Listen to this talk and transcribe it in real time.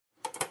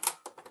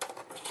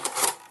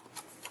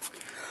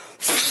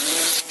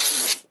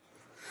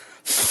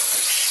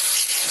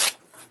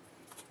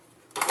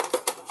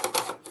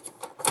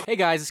Hey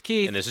guys, it's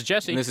Keith. And this is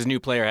Jesse. And this is New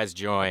Player Has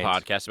Joined. A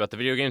podcast about the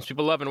video games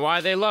people love and why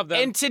they love them.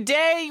 And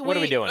today, what are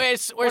we doing?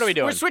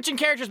 We're switching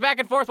characters back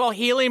and forth while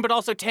healing, but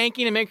also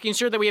tanking and making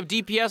sure that we have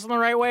DPS in the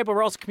right way, but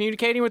we're also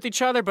communicating with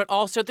each other, but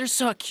also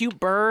there's a cute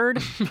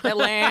bird that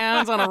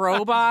lands on a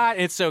robot.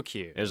 It's so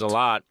cute. There's a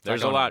lot.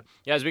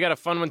 Guys, we got a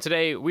fun one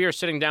today. We are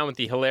sitting down with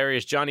the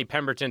hilarious Johnny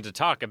Pemberton to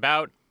talk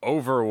about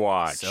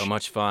Overwatch. So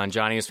much fun.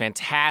 Johnny is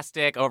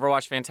fantastic.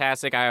 Overwatch,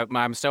 fantastic.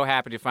 I'm so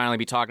happy to finally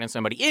be talking to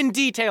somebody in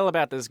detail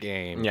about this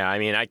game. Yeah, I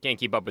mean, I can't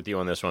keep up with you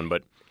on this one,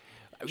 but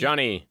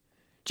Johnny's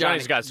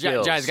got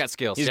skills. Johnny's got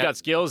skills. He's got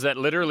skills that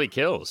literally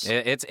kills.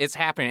 It's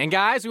happening. And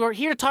guys, we are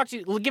here to talk to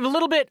you, give a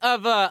little bit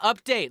of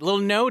update, little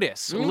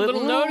notice.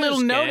 Little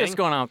notice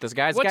going on with this,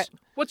 guys.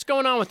 What's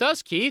going on with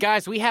us, Keith?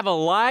 Guys, we have a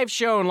live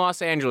show in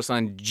Los Angeles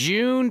on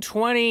June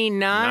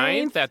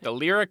 29th. At the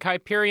Lyric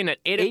Hyperion at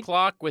 8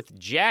 o'clock with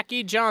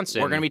Jackie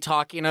Johnson. We're going to be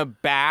talking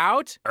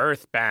about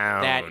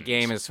Earthbound. That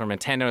game is from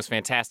Nintendo. It's a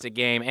fantastic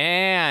game.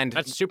 And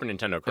that's Super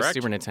Nintendo, correct?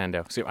 Super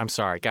Nintendo. I'm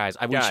sorry, guys.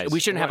 We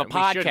shouldn't have a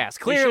podcast.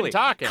 Clearly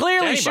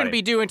shouldn't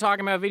be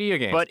talking about video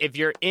games. But if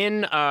you're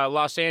in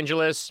Los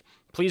Angeles,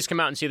 please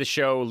come out and see the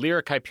show,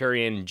 Lyric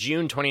Hyperion,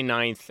 June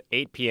 29th,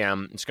 8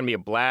 p.m. It's going to be a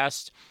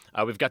blast.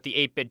 We've got the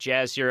 8-Bit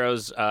Jazz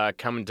Heroes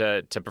coming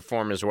to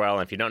perform as well.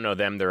 And if you don't know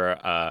them, they're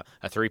a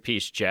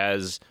three-piece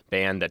jazz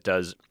band that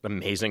does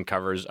amazing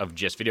covers of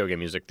just video game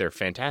music. They're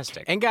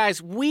fantastic. And guys,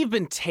 we've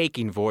been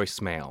taking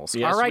voicemails.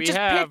 Yes, all right, we just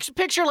have.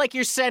 Picture like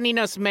you're sending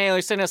us mail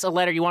or sending us a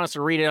letter. You want us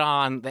to read it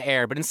on the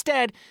air, but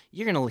instead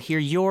you're going to hear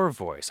your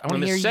voice. I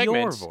want to hear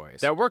your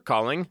voice. That we're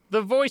calling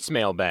the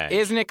voicemail bag.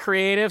 Isn't it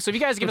creative? So if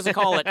you guys give us a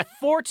call at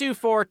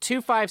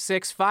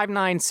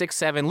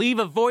 424-256-5967, leave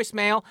a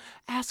voicemail,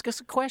 ask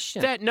us a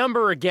question. That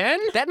number again?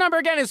 That number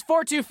again is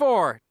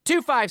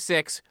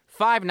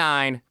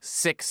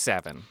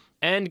 424-256-5967.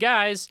 And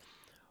guys,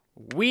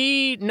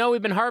 we know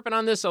we've been harping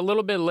on this a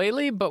little bit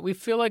lately, but we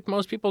feel like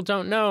most people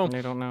don't know.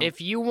 They don't know. If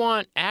you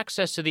want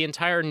access to the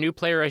entire New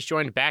Player Has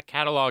Joined back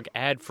catalog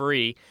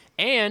ad-free,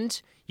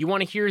 and you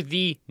want to hear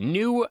the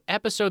new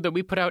episode that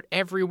we put out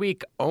every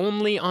week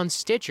only on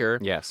Stitcher,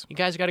 yes, you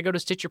guys got to go to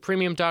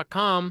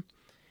StitcherPremium.com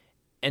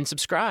and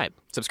subscribe.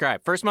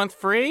 First month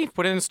free.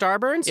 Put it in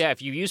Starburns. Yeah,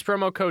 if you use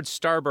promo code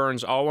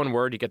STARBURNS, all one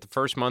word, you get the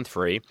first month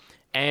free.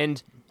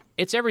 And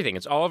it's everything.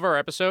 It's all of our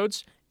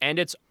episodes, and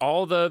it's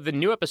all the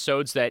new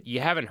episodes that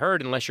you haven't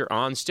heard unless you're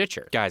on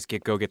Stitcher. Guys,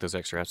 go get those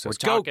extra episodes.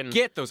 Go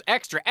get those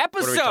extra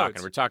episodes. What are we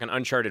talking? We're talking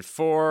Uncharted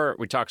 4.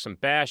 We talk some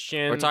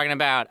Bastion. We're talking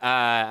about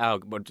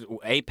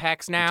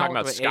Apex now. We're talking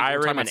about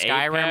Skyrim. We're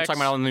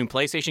talking about all the new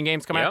PlayStation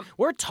games coming out.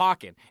 We're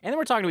talking. And then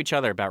we're talking to each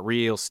other about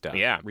real stuff.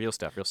 Yeah. Real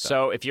stuff.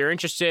 So if you're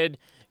interested,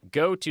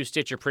 go to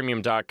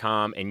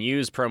StitcherPremium.com and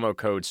use promo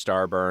code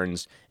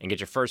STARBURNS and get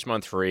your first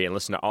month free and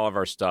listen to all of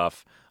our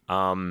stuff.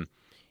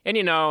 And,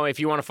 if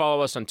you want to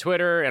follow us on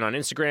Twitter and on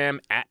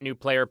Instagram,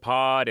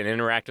 @NewPlayerPod, and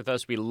interact with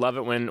us, we love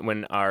it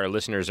when our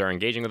listeners are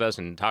engaging with us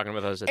and talking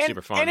with us. It's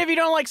super fun. And if you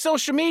don't like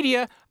social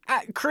media,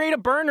 create a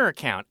burner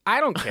account. I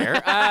don't care.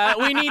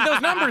 We need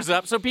those numbers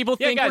up so people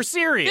think guys, we're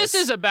serious. This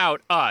is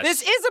about us.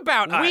 This is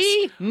about us.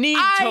 We need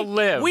to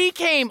live. We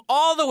came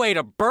all the way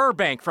to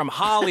Burbank from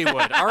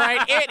Hollywood, all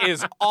right? It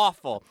is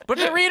awful. But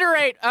to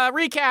reiterate,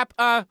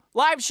 recap,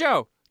 live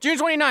show, June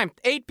 29th,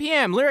 8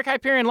 p.m., Lyric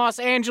Hyperion, Los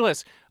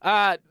Angeles.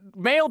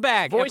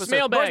 Mailbag.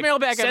 Voicemail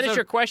bag. Send us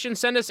your questions.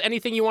 Send us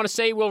anything you want to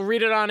say. We'll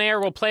read it on air.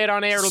 We'll play it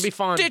on air. It'll be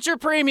fun. Stitcher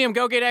Premium.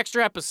 Go get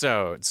extra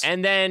episodes.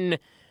 And then,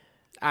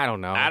 I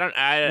don't know.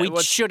 We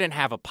shouldn't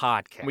have a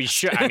podcast. We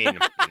should. I mean,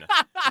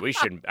 we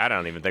shouldn't. I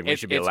don't even think we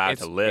should be allowed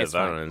to live.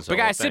 I don't know. But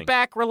guys, sit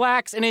back,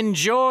 relax, and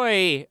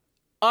enjoy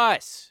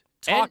us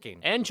talking.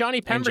 And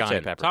Johnny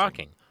Pemberton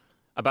talking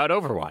about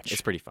Overwatch.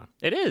 It's pretty fun.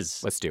 It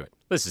is. Let's do it.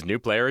 This is New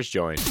Player Has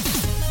Joined.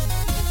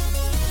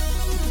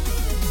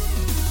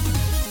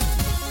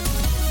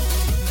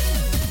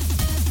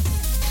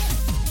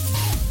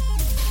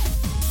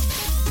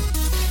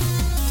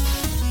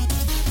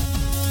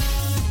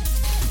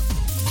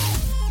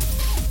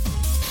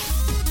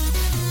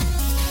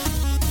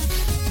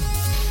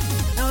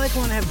 I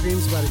want to have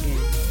dreams about a game.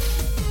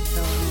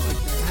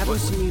 It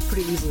happens to me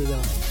pretty easily,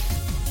 though.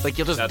 Like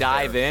you'll just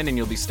dive in and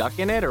you'll be stuck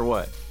in it, or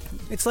what?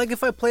 It's like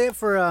if I play it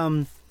for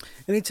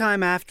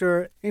anytime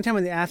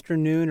in the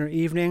afternoon or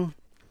evening,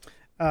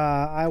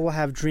 I will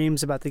have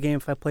dreams about the game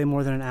if I play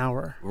more than an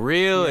hour.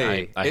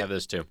 Really? Yeah, I have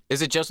this too.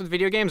 Is it just with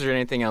video games or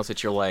anything else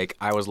that you're like,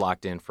 I was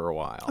locked in for a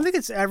while? I think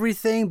it's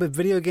everything, but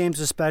video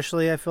games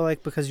especially, I feel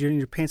like, because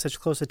you're paying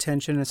such close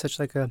attention and such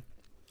like a...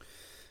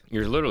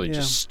 You're literally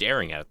just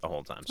staring at it the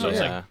whole time. So it's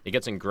like it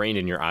gets ingrained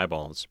in your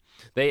eyeballs.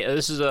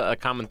 This is a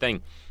common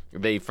thing.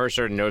 They first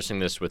started noticing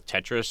this with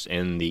Tetris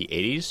in the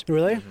 80s.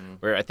 Really? Mm-hmm.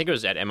 Where I think it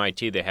was at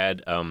MIT, they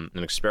had an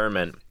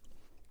experiment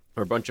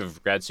where a bunch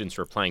of grad students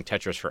were playing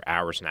Tetris for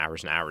hours and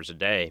hours and hours a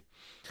day.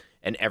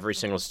 And every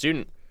single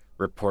student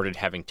reported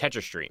having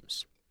Tetris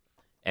dreams.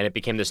 And it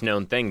became this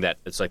known thing that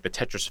it's like the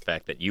Tetris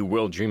effect, that you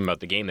will dream about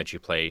the game that you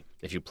play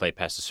if you play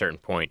past a certain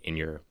point in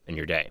your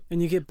day.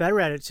 And you get better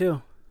at it,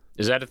 too.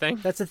 Is that a thing?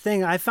 That's the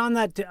thing. I found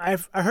that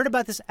I heard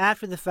about this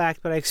after the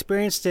fact, but I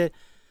experienced it,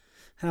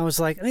 and I was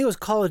like, I think it was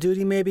Call of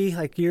Duty maybe,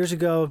 like years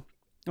ago.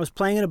 I was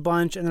playing it a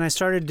bunch, and then I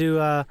started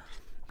to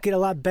get a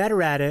lot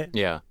better at it.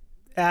 Yeah.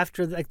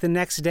 After like the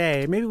next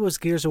day, maybe it was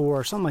Gears of War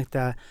or something like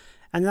that.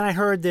 And then I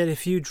heard that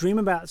if you dream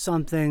about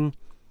something,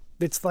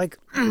 it's like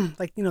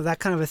like that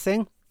kind of a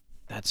thing.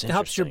 That's It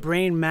helps your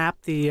brain map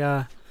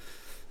the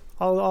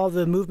all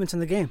the movements in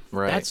the game.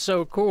 Right. That's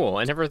so cool.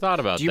 I never thought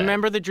about that. Do you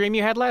remember the dream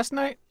you had last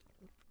night?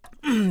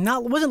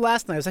 It wasn't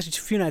last night. It was actually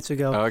a few nights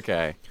ago.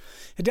 Okay.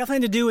 It definitely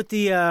had to do with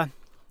the.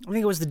 I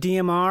think it was the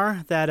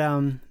DMR, that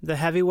the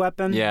heavy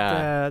weapon,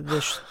 Yeah. the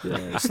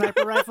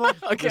sniper rifle.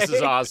 Okay. This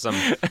is awesome.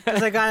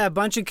 Because I got a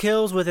bunch of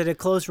kills with it at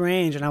close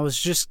range, and I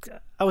was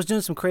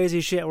doing some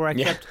crazy shit where I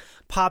kept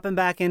popping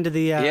back into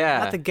the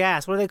not the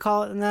gas. What do they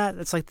call it in that?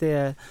 It's like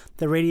the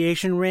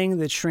radiation ring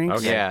that shrinks.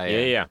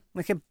 Okay. Yeah.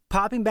 I kept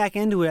popping back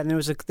into it, and there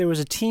was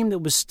a team that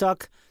was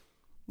stuck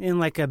in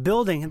like a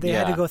building, and they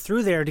had to go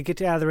through there to get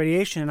out of the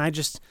radiation. And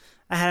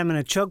I had him in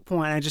a choke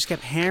point, and I just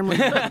kept hammering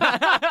him.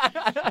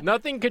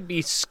 Nothing could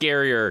be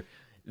scarier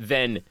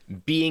than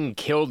being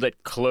killed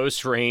at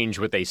close range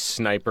with a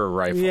sniper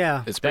rifle.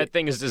 Yeah. That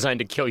thing is designed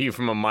to kill you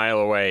from a mile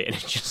away, and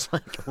it's just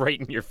like right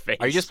in your face.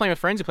 Are you just playing with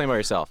friends or playing by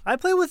yourself? I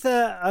play with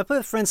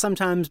friends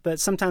sometimes, but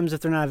sometimes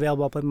if they're not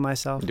available, I'll play with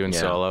myself. Doing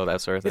solo,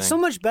 that sort of thing? It's so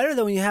much better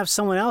though when you have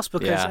someone else,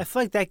 because I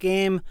feel like that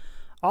game,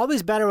 all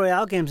these battle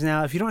royale games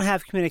now, if you don't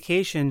have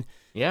communication,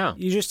 Yeah.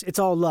 it's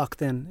all luck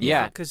then.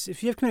 Yeah. Because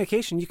if you have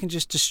communication, you can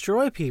just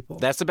destroy people.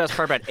 That's the best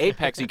part about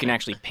Apex. You can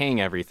actually ping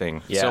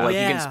everything. Yeah. So like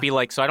you Yeah. can just be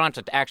like, so I don't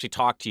have to actually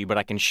talk to you, but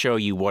I can show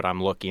you what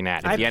I'm looking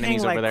at. If I the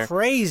enemy's ping like over there.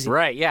 crazy.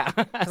 Right, yeah.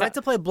 I like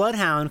to play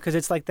Bloodhound because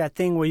it's like that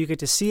thing where you get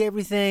to see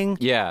everything.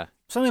 Yeah.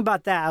 Something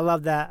about that, I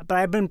love that. But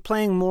I've been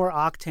playing more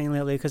Octane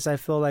lately because I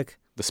feel like,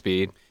 The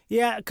speed.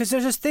 yeah, because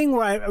there's this thing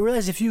where I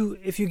realize if you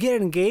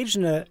get engaged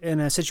in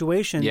a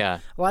situation, Yeah.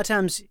 a lot of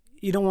times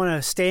you don't want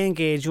to stay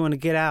engaged. You want to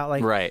get out,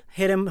 like Right.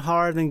 hit him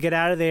hard, then get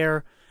out of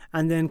there,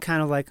 and then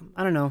kind of like,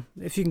 I don't know,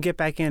 if you can get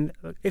back in.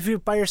 If you're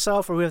by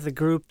yourself or with a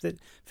group, that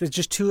if it's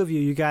just two of you,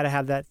 you got to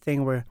have that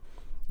thing where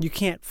you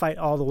can't fight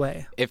all the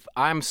way. If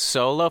I'm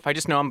solo, if I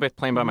just know I'm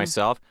playing by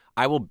myself,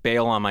 I will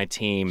bail on my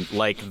team.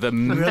 Like the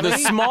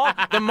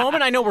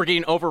moment I know we're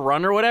getting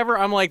overrun or whatever,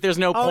 I'm like, there's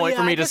no point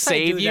for I me to guess I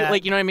save do you. that.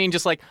 Like, you know what I mean?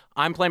 Just like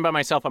I'm playing by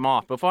myself, I'm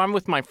off. But if I'm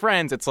with my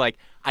friends, it's like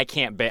I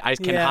can't. I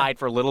can hide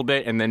for a little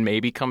bit and then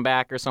maybe come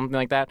back or something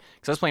like that.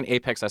 Because I was playing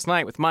Apex last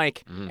night with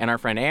Mike and our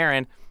friend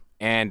Aaron.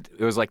 And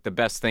it was like the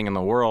best thing in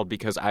the world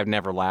because I've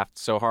never laughed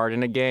so hard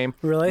in a game.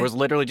 Really? It was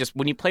literally just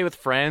when you play with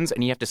friends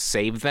and you have to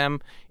save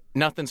them,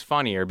 nothing's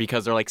funnier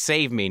because they're like,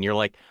 save me. And you're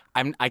like,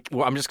 I'm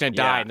just going to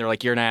die. Yeah. And they're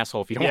like, you're an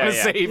asshole if you don't want to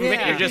save me.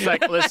 Yeah. You're just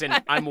like, listen,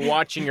 I'm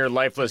watching your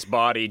lifeless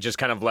body just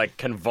kind of like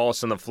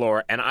convulse on the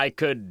floor, and I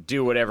could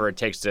do whatever it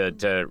takes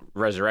to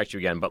resurrect you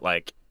again, but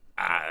like,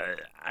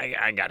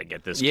 I got to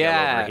get this kill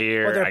over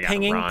here. Or they're I gotta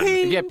pinging, run.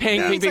 ping. Yeah,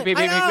 ping, ping, ping, ping,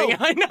 ping, I ping, know.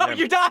 ping. I know,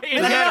 you're dying.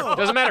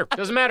 Doesn't matter.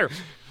 Doesn't matter.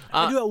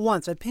 I do it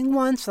once. I ping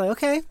once, like,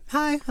 okay,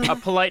 hi. A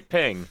polite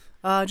ping.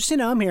 Just so you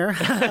know, I'm here.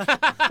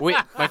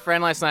 My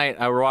friend last night,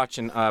 we're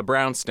watching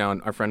Brownstone.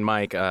 Our friend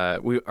Mike,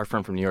 our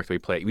friend from New York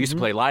that we used to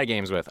play a lot of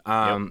games with.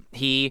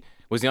 He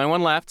was the only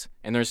one left,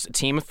 and there's a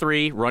team of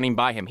 3 running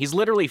by him. He's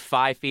literally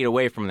 5 feet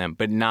away from them,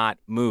 but not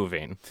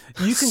moving.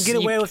 You can get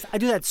away with. I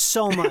do that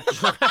so much.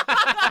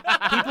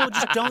 People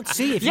just don't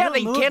see. If you Yeah, don't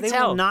they move, can't they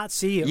tell. will not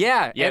see you.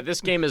 Yeah, Yeah,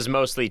 this game is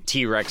mostly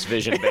T-Rex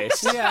vision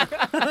based. yeah.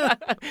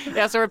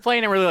 So we're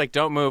playing, and we're like,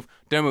 don't move,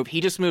 don't move.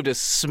 He just moved a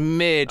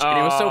smidge, and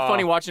it was so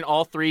funny watching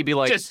all 3 be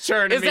like, Just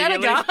turn is that a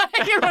immediately."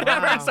 guy? or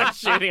whatever. It's like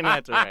shooting in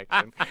that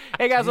direction.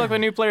 Hey guys, welcome to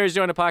new players.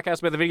 Join the podcast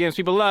about the video games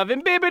people love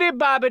and bibbidi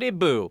bobbidi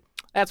boo.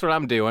 That's what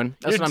I'm doing.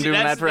 That's what I'm doing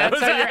that for.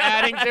 That's how you're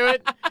adding to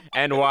it,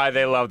 and why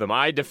they love them.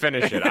 I had to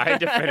finish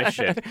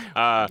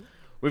it.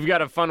 We've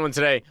got a fun one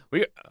today.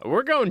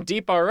 We're going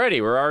deep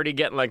already. We're already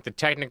getting like the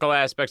technical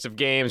aspects of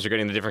games. We're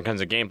getting the different kinds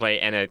of gameplay,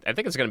 and I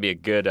think it's going to be a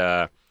good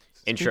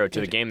intro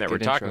to the game that we're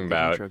talking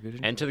about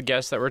and to the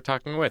guests that we're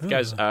talking with.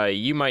 Guys,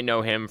 you might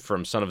know him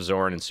from Son of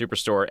Zorn and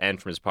Superstore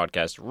and from his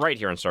podcast right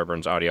here on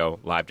Starburns Audio,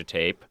 live to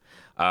tape.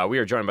 We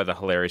are joined by the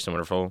hilarious and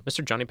wonderful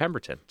Mr. Johnny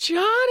Pemberton.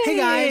 Johnny. Hey,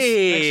 guys.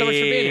 Thanks so much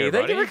for being here,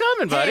 Thank buddy. you for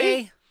coming, buddy.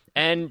 Hey.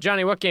 And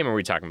Johnny, what game are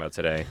we talking about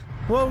today?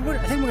 Well, I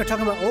think we're going to talk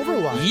about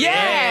Overwatch.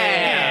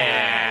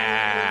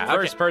 Yeah.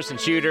 First-person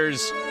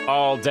shooters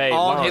all day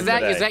long. Is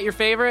that today. your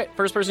favorite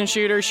first-person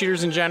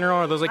shooters in general?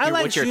 Or are those like I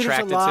like what you're shooters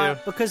attracted a lot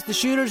to? because the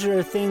shooters are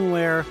a thing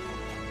where,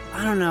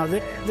 I don't know,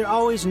 they're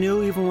always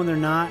new even when they're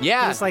not.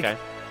 Yeah. It's like Okay.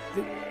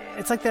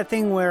 it's like that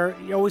thing where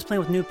you're always playing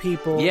with new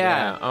people.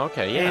 Yeah.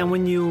 Okay. Yeah. And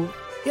when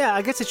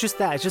I guess it's just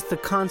that. It's just the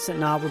constant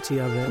novelty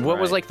of it. What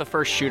was Right. like the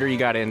first shooter you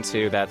got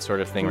into, that sort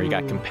of thing, where you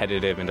got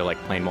competitive into like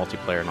playing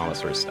multiplayer and all that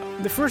sort of stuff?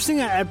 The first thing,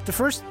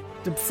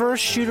 the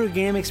first shooter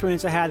game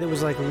experience I had that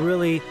was like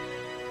really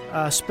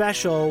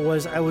special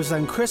was I was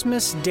on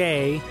Christmas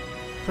Day.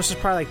 This was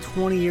probably like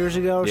 20 years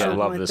ago or Yeah, I something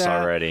love like this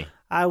that. already.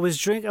 I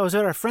was at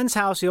our friend's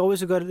house. We always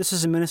would go to. This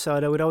is in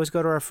Minnesota. We'd always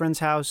go to our friend's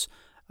house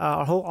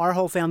our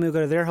whole family would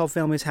go to their whole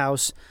family's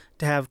house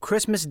to have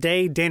Christmas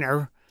Day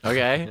dinner.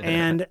 Okay.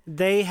 And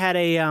they had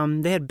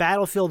they had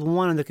Battlefield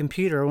 1 on the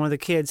computer. One of the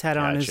kids had it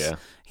on his. Gotcha.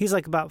 He's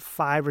like about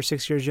 5 or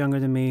 6 years younger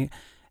than me,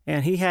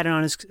 and he had it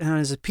on his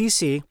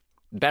PC.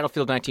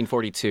 Battlefield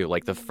 1942,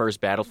 like the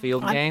first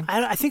Battlefield game.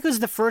 I think it was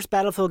the first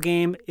Battlefield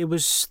game. It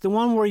was the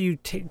one where you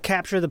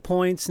capture the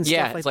points and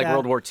Yeah, stuff like it's like that.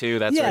 World War II.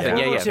 That Yeah, sort of thing.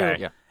 World Yeah, War yeah,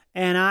 II. yeah.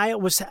 And I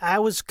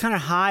was kind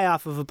of high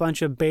off of a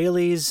bunch of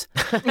Baileys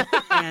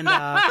and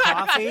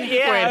coffee.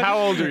 Wait, how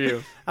old are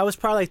you? I was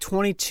probably like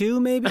 22,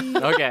 maybe.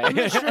 Okay. I'm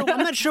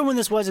not sure when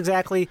this was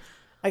exactly.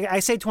 I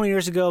say 20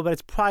 years ago, but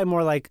it's probably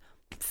more like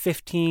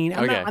 15.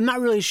 I'm not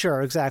really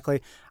sure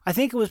exactly. I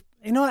think it was.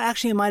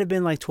 Actually, it might have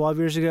been like 12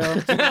 years ago.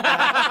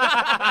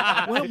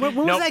 When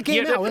was that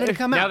game out? When did it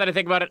come Now out? that I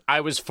think about it,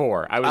 I was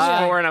 4. I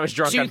was 4 and I was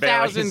drunk on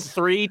Baileys.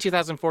 2003,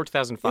 2004,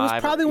 2005. It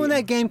was probably when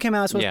that game came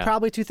out, so it was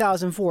probably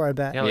 2004, I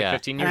bet. Yeah, like Yeah.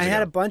 15 And years I ago.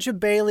 had a bunch of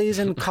Baileys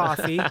and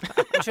coffee,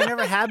 which I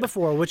never had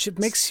before, which it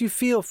makes you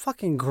feel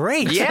fucking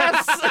great.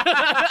 Yes.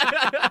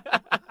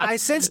 I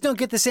since don't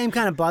get the same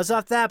kind of buzz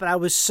off that, but I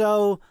was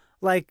so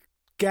like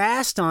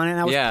gassed on it. And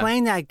I was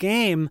playing that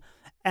game,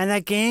 and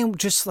that game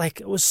just like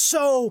it was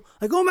so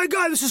like, oh my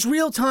god, this is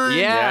real time.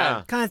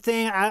 Yeah. Kind of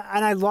thing.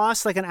 And I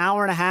lost like an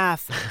hour and a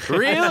half.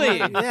 Really?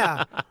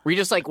 Yeah. Were you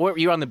just like, what, were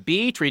you on the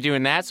beach? Were you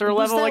doing that sort of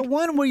Was level? that Like,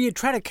 one where you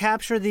try to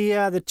capture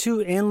the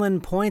 2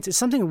 inland points? It's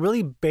something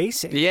really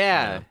basic.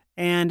 yeah.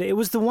 And it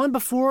was the one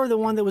before the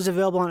one that was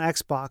available on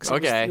Xbox.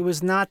 Okay. It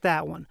was not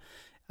that one.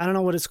 I don't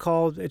know what it's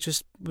called. It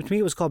just, to me,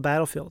 it was called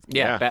Battlefield.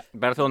 Yeah,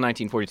 Battlefield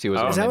 1942 was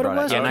the one Is that they what it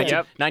brought was? out. Yeah, Okay.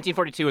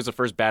 1942 was the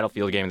first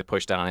Battlefield game that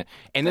pushed on it.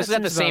 And this That was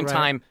at the seems about same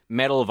right. time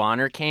Medal of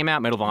Honor came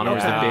out. Medal of Honor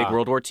was the Yeah. big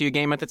World War II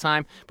game at the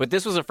time. But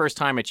this was the first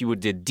time that you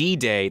did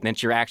D-Day, and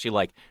that you're actually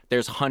like,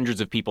 there's hundreds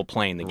of people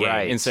playing the game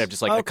Right. instead of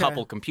just like a Okay.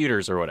 couple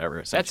computers or whatever.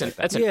 That's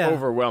essentially. an Yeah.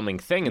 overwhelming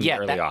thing in the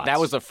early aughts. that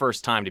was the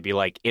first time to be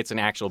like, it's an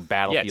actual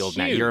battlefield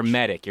now. huge. You're a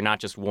medic. You're not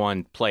just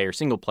one player,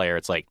 single player.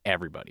 It's like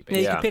everybody. Yeah,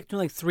 you Yeah. can pick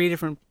like 3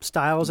 different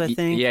styles, I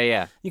think.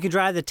 Yeah. You could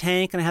drive the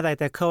tank, and I had like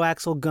that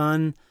coaxial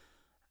gun.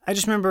 I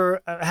just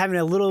remember having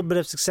a little bit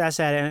of success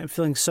at it and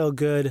feeling so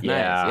good.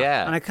 Yeah. Nice.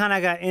 Yeah. And I kind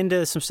of got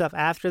into some stuff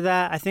after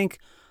that. I think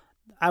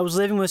I was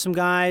living with some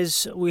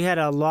guys. We had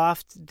a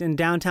loft in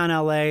downtown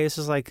LA. This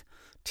is like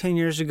 10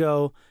 years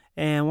ago.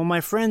 And when my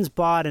friends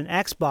bought an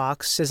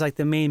Xbox as like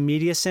the main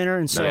media center,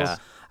 and so Nice.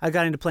 I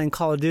got into playing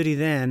Call of Duty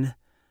then.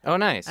 Oh,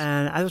 nice.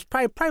 And I was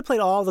probably played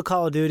all the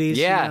Call of Duties.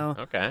 Yeah. You know?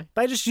 Okay.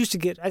 But I just used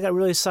to I got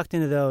really sucked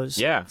into those.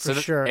 Yeah. For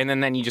sure. And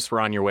then you just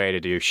were on your way to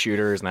do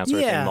shooters and that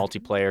sort Yeah. of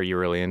thing. Multiplayer, you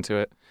were really into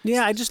it.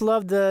 Yeah, I just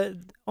loved I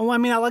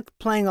liked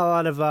playing a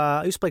lot of,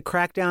 I used to play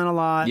Crackdown a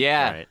lot.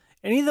 Yeah. Right.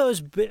 Any of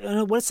those,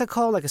 what's that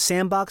called? Like a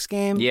sandbox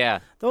game? Yeah.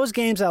 Those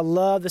games, I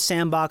love the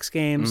sandbox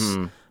games.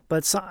 Mm-hmm.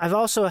 But I've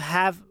also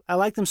I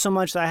like them so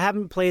much that I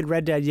haven't played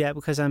Red Dead yet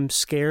because I'm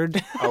scared.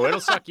 Oh,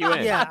 it'll suck you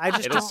in. Yeah, I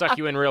just it'll don't- suck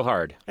you in real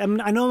hard. I know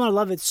I'm going to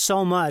love it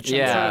so much. I'm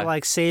Yeah. sort of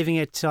like saving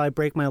it till I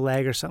break my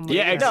leg or something.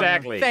 Yeah, like that.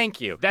 exactly. Thank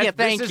you. That's-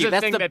 Thank this is you. the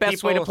That's thing the that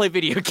best way to people- play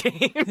video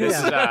games.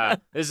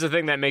 This is the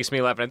thing that makes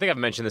me laugh. And I think I've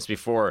mentioned this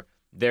before.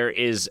 There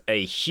is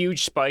a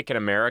huge spike in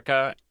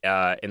America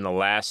in the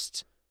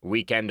last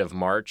weekend of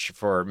March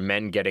for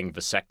men getting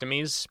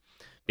vasectomies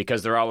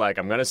because they're all like,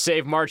 I'm going to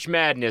save March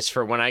Madness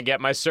for when I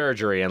get my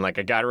surgery and like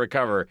I got to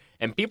recover.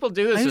 And people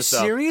do this Are you with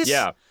stuff. serious?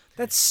 Yeah.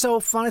 That's so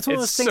fun. It's one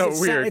of It's those things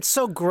so weird. It's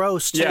so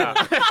gross, too. Yeah.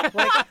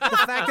 Like, the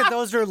fact that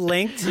those are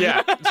linked.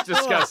 Yeah. It's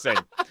disgusting.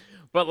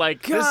 But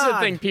like, this is the God.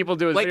 thing people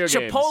do with like video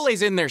games.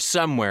 Chipotle's in there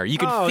somewhere. You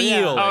can Oh, feel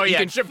yeah. it. Oh, You yeah,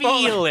 can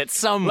Chipotle. feel it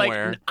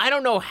somewhere. Like, I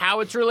don't know how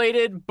it's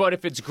related, but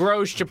if it's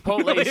gross,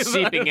 Chipotle is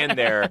seeping in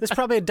there. There's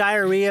probably a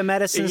diarrhea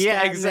medicine. Yeah,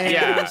 statin exactly.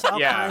 there. Yeah, There's all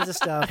yeah. kinds of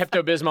stuff.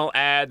 Pepto-Bismol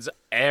ads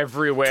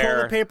everywhere.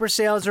 Toilet paper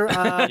sales are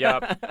up.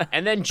 Yep.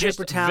 And then just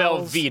Paper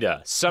towels.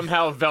 Velveeta.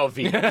 Somehow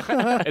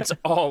Velveeta. It's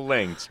all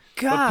linked.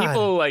 God.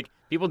 But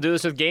people do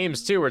this with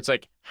games too, where it's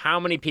like, how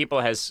many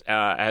people has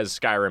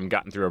Skyrim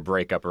gotten through a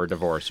breakup or a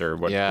divorce or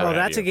what? Yeah. Oh,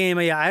 that's a game.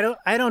 Yeah,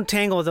 I don't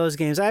tangle with those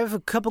games. I have a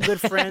couple good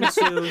friends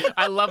who,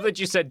 I love that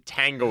you said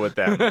tangle with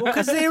them.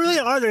 because they really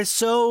are. They're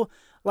so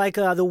like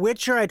The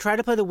Witcher. I tried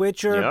to play The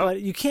Witcher, Yep.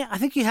 but you can't. I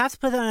think you have to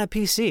play that on a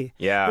PC.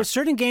 Yeah. There's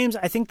certain games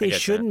I think they get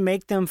shouldn't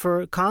make them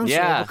for console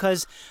Yeah.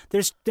 because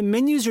the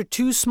menus are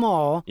too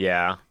small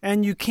Yeah.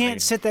 and you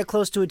can't sit that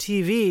close to a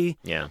TV.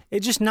 Yeah.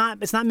 It's not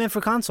meant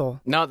for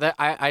console. No,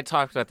 I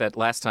talked about that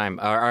last time,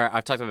 or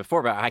I've talked about it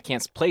before, but I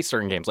can't play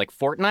certain games. Like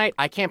Fortnite,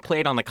 I can't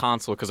play it on the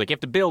console because like, you have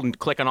to build and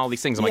click on all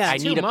these things. I'm Yeah, like, I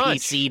it's need too a much.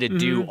 PC to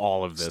do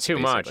all of this. It's too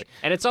basically. much.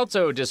 And it's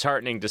also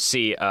disheartening to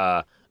see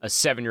a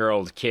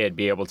 7-year-old kid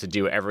be able to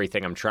do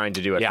everything I'm trying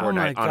to do at Yeah. Oh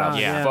my Fortnite on God, a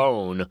yeah.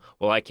 phone.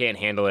 Well, I can't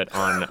handle it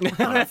on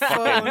a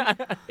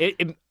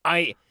fucking...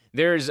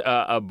 There's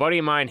a buddy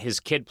of mine, his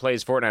kid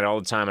plays Fortnite all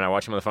the time, and I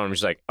watch him on the phone, and I'm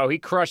just like, oh, he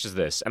crushes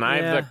this. And I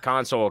Yeah. have the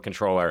console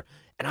controller,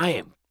 and I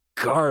am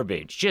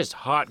garbage, just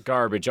hot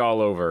garbage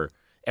all over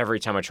every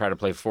time I try to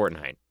play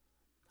Fortnite.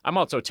 I'm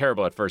also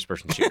terrible at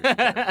first-person shooters,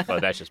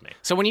 but that's just me.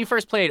 So when you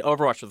first played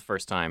Overwatch for the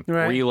first time,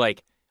 Right. were you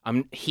like,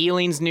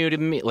 Healing's new to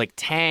me, like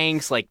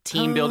tanks, like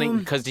team building.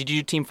 Because did you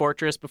do Team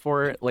Fortress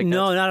before? Like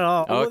No, not at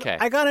all. Okay.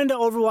 I got into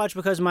Overwatch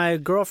because my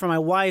girlfriend, my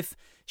wife,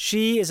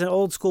 she is an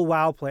old school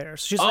WoW player.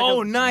 So she's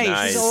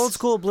nice. She's an old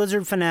school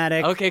Blizzard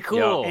fanatic. Okay,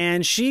 cool.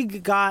 And she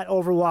got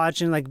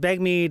Overwatch and like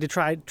begged me to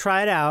try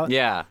it out.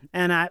 Yeah.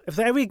 And if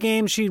every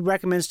game she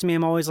recommends to me,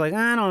 I'm always like,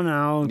 I don't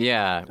know.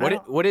 Yeah.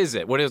 What is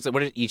it? What is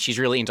she's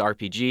really into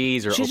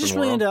RPGs or She's open just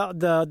world? really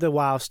into the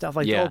WoW stuff,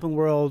 like the open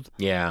world.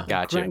 Yeah.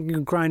 Gotcha.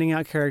 Grinding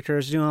out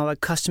characters, doing all like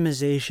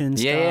customization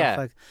stuff. Yeah.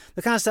 Like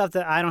the kind of stuff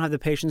that I don't have the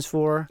patience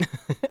for.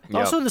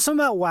 Also, there's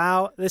something about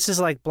WoW. This is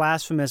like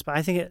blasphemous, but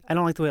I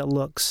don't like the way it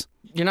looks.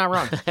 You're not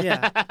wrong.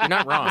 Yeah. You're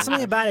not wrong. There's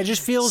something about it. It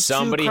just feels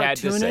Somebody too cartoonish. had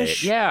to say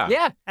it. Yeah.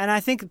 Yeah. And I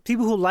think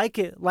people who like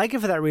it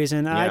for that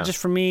reason. Yeah.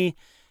 For me,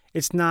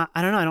 it's not.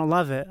 I don't know. I don't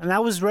love it. And I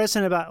was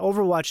reticent about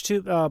Overwatch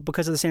too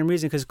because of the same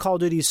reason. Because Call of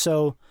Duty is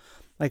so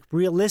like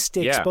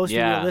realistic, Yeah. supposed to be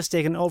Yeah.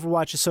 realistic, and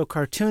Overwatch is so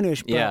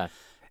cartoonish. But Yeah.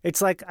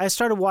 it's like I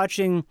started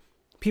watching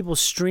people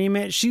stream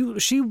it. She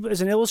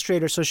is an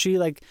illustrator, so she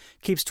like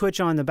keeps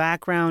Twitch on in the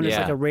background. It's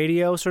Yeah. like a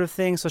radio sort of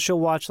thing. So she'll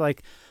watch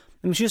like.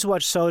 She used to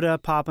watch Soda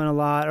popping a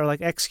lot, or like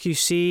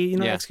XQC. You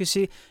know Yeah.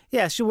 XQC?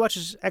 Yeah, she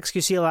watches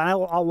XQC a lot. And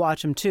I'll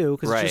watch him too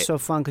because Right. it's just so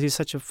fun because he's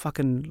such a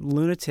fucking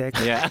lunatic.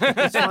 Yeah.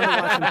 It's fun to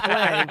watch him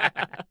play.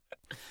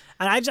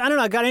 And I don't know.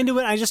 I got into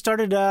it. I just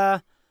started.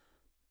 I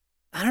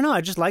don't know.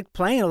 I just liked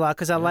playing it a lot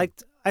because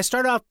I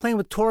started off playing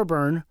with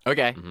Torburn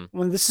Okay.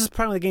 when this is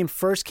probably the game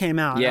first came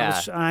out. Yeah.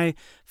 I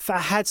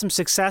had some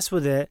success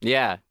with it.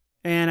 Yeah.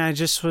 And I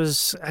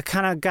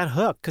kind of got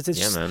hooked because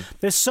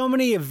there's so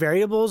many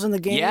variables in the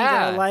game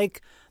that I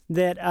like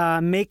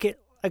that make it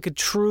like a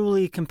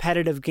truly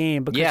competitive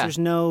game because there's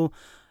no.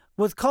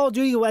 With Call of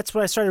Duty, that's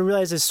what I started to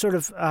realize is sort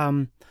of.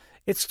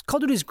 It's Call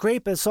of Duty is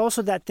great, but it's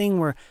also that thing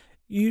where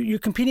you're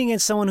competing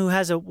against someone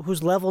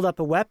who's leveled up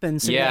a weapon.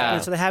 So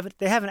so they have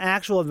an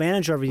actual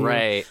advantage over you.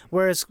 Right.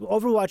 Whereas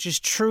Overwatch is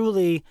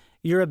truly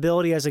your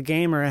ability as a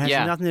gamer. It has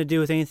nothing to do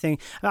with anything.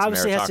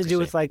 Obviously, it has to do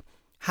with like.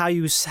 How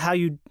your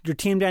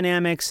team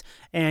dynamics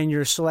and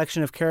your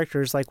selection of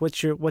characters, like what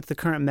the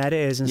current meta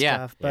is and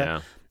stuff.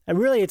 But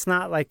really, it's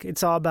not like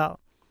it's all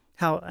about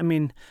how. I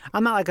mean,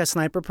 I'm not like a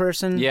sniper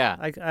person. Yeah.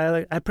 Like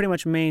I pretty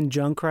much main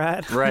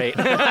Junkrat. Right.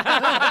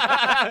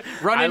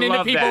 Running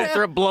into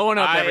people, blowing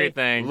up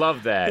everything. I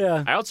love that.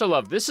 Yeah. I also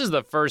love this is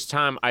the first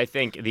time I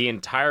think the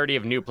entirety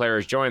of new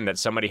players joined that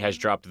somebody has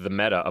dropped the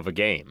meta of a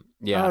game.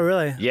 Yeah. Oh,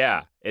 really?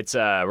 Yeah. It's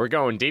we're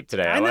going deep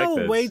today. I know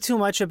like this. way too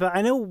much about.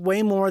 I know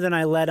way more than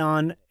I let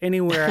on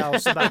anywhere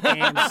else about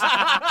games.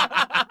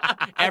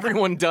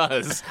 Everyone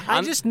does.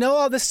 I just know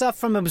all this stuff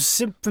from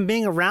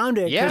being around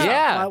it. 'Cause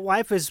Yeah. My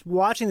wife is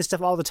watching this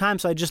stuff all the time,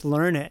 so I just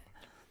learn it.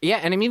 Yeah,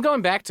 and I mean,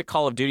 going back to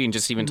Call of Duty and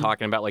just even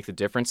talking about like the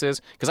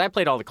differences, because I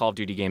played all the Call of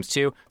Duty games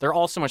too. They're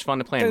all so much fun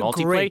to play in They're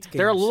multiplayer. great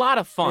They're a games. lot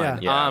of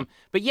fun. Yeah.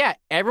 But yeah,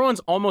 everyone's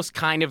almost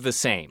kind of the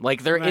same.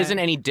 Like there Right. not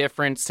any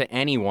difference to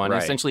anyone.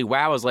 Right. Essentially,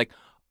 WoW is like,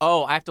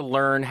 oh, I have to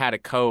learn how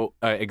to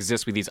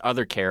exist with these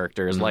other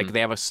characters. Like they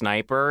have a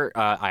sniper,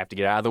 I have to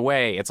get out of the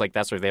way. It's like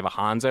that's where they have a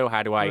Hanzo.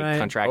 How do I Right.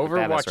 contract with that?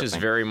 That Overwatch sort of is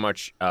thing. very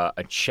much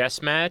a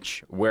chess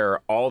match where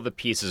all the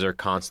pieces are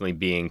constantly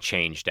being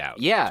changed out.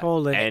 Yeah.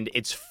 Totally. And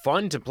it's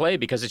fun to play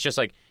because it's just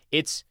like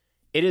it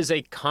is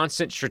a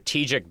constant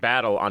strategic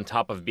battle on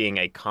top of being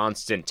a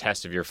constant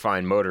test of your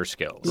fine motor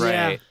skills.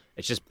 Yeah. Right.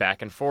 It's just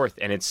back and forth,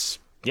 and it's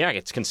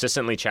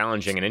consistently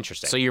challenging and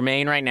interesting. So your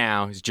main right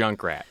now is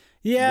Junkrat.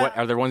 Yeah. What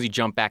are there ones you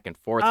jump back and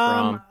forth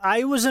from?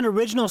 I was an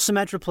original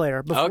Symmetra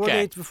player before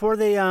Okay.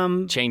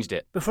 Changed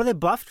it. before they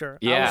buffed her.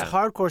 I Yeah. was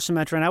hardcore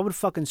Symmetra, and I would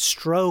fucking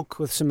stroke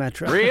with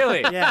Symmetra.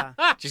 Really? Yeah.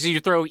 So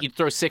you'd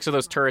throw 6 of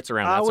those turrets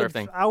around, that sort of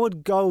thing. I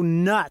would go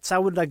nuts. I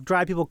would like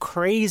drive people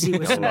crazy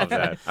with I Symmetra. love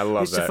that. I I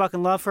love used to that.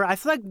 fucking love her. I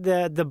feel like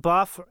the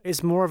buff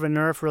is more of a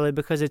nerf really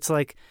because it's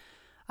like,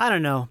 I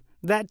don't know.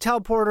 That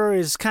teleporter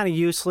is kind of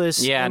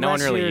useless. Yeah, no one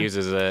unless really you're-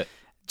 uses it.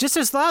 Just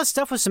there's a lot of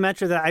stuff with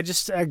Symmetra that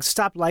I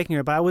stopped liking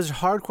her. But I was a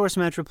hardcore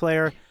Symmetra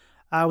player.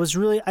 I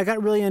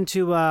got really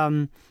into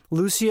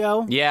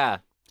Lucio. Yeah.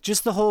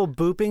 Just the whole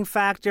booping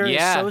factor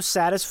Yeah. is so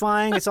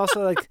satisfying. It's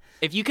also like,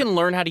 If you can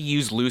learn how to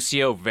use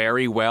Lucio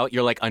very well,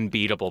 you're like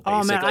unbeatable, Oh,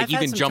 man, basically. I've Like you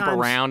had can some jump times-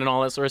 around and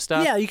all that sort of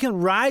stuff. yeah, you can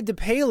ride the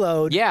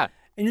payload. Yeah.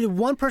 And you're the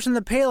one person in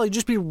the payload, you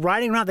just be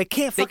riding around. They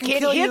can't They fucking can't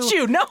kill hit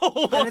you. No.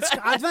 And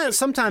I've done it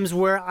sometimes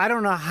where I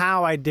don't know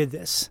how I did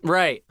this.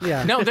 Right.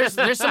 Yeah. No, there's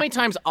so many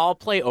times I'll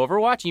play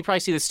Overwatch, and you probably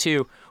see this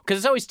too, because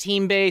it's always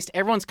team-based.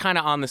 Everyone's kind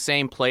of on the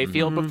same play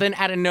field, but then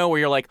out of nowhere,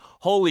 you're like,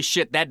 holy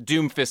shit, that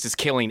Doomfist is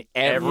killing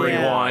everyone.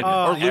 Yeah.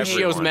 Oh, or Lucio's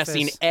everyone.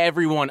 messing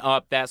everyone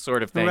up, that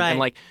sort of thing. Right. And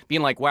like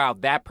being like, wow,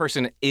 that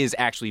person is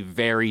actually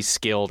very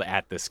skilled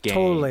at this game.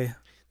 Totally.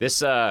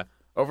 This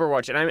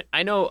Overwatch, and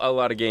I know a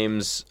lot of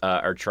games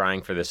are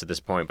trying for this at this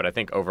point, but I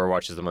think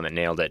Overwatch is the one that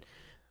nailed it.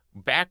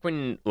 Back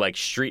when like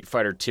Street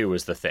Fighter 2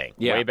 was the thing,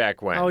 Yeah. way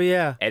back when. Oh,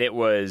 yeah. And it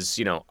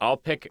was, I'll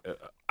pick.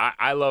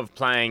 I love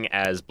playing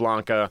as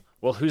Blanca.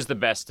 Well, who's the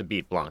best to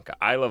beat Blanca?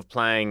 I love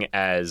playing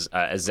as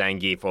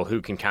Zangief. Well,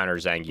 who can counter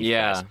Zangief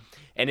Yeah. best?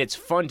 And it's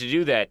fun to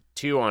do that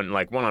too on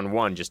like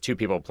one-on-one, just two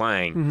people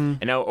playing. Mm-hmm.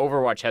 And now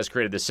Overwatch has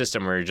created this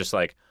system where you're just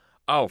like,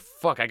 oh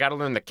fuck, I got to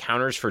learn the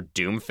counters for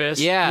Doomfist.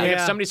 Yeah. Like, if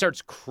Yeah. somebody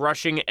starts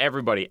crushing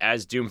everybody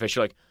as Doomfist,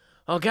 you're like,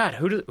 oh god,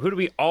 who do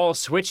we all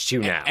switch to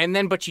now? And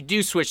then, but you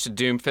do switch to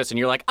Doomfist, and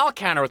you're like, I'll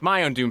counter with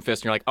my own Doomfist,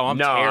 and you're like, oh, I'm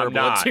No, I'm terrible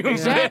not. at Doomfist.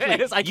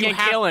 Exactly. I can't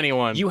kill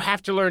anyone. You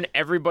have to learn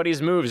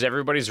everybody's moves,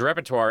 everybody's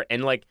repertoire,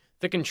 and like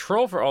the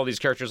control for all these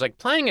characters. Like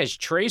playing as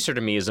Tracer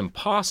to me is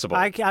impossible.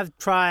 I've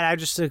tried. I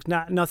just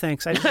no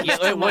thanks. I just, Yeah,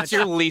 it's too what's much.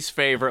 your least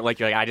favorite? Like,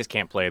 you're like, I just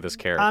can't play this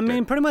character. I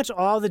mean, pretty much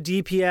all the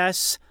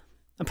DPS.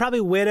 I'm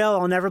probably Widow.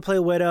 I'll never play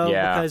Widow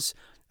Yeah. because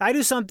I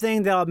do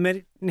something that I'll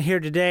admit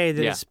here today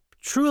that Yeah. is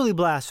truly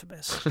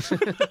blasphemous.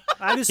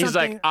 I do something. He's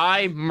like,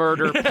 I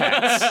murder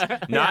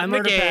pets. Not I in the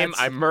murder game,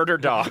 pets. I murder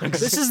dogs.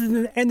 This is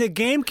in the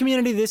game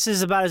community. This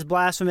is about as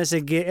blasphemous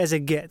as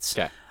it gets.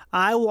 Okay.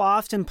 I will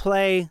often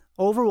play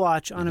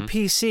Overwatch on Mm-hmm. a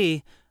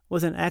PC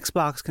with an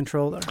Xbox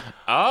controller.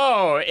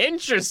 Oh,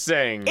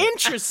 interesting.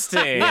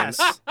 Interesting.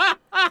 Yes.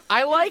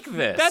 I like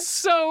this. That's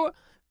so...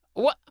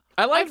 What?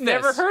 I like I've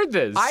never this. heard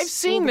this. I've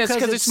seen Well, this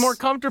because it's more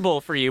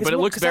comfortable for you, but it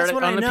more- looks 'cause that's better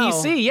what on I the know.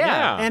 PC. Yeah.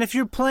 Yeah. And if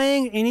you're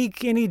playing any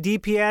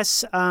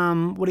DPS,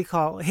 what do you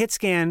call it, hit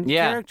scan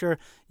Yeah. character,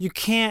 you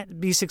can't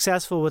be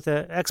successful with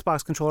an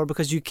Xbox controller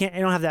because you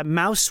don't have that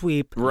mouse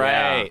sweep.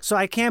 Right. So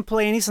I can't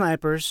play any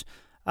snipers.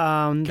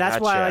 That's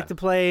why I Gotcha. like to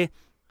play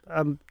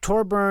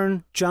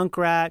Torburn,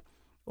 Junkrat,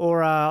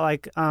 or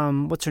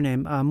what's her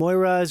name?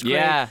 Moira is great.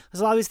 Yeah.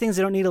 There's a lot of these things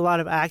that don't need a lot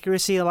of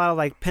accuracy, a lot of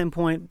like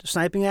pinpoint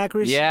sniping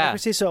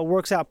accuracy. So it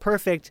works out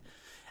perfect.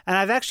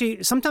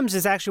 And sometimes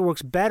this actually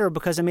works better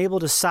because I'm able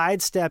to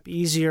sidestep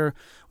easier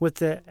with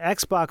the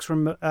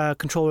Xbox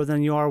controller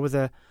than you are with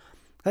a.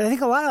 I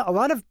think a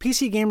lot of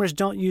PC gamers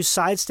don't use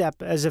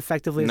sidestep as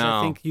effectively as I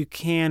No. think you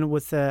can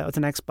with an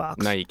Xbox.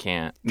 No, you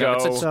can't. Go No,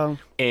 it's So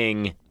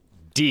it's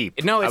deep.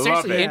 I love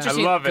actually it.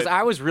 interesting I love because it.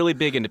 I was really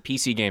big into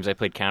PC games. I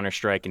played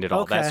Counter-Strike and did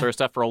all that Okay. sort of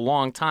stuff for a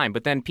long time.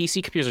 But then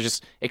PC computers are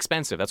just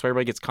expensive. That's why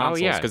everybody gets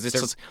consoles yeah. because it's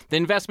They're- just the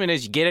investment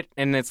is you get it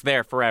and it's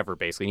there forever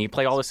basically. And you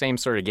play all the same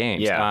sort of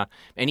games. Yeah.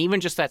 And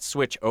even just that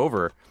switch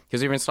over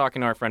because we were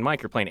talking to our friend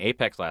Mike. You're playing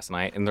Apex last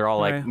night, and they're all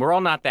like, Right. "We're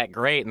all not that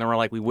great," and they're all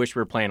like, "We wish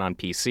we were playing on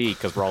PC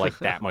because we're all like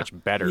that much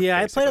better." yeah,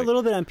 I played a basically.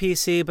 little bit on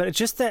PC, but it's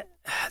just that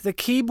the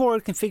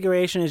keyboard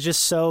configuration is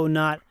just so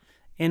not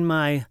in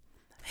my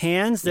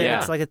hands that Yeah.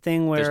 it's like a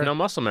thing where There's no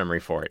muscle memory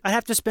for it. I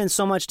have to spend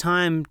so much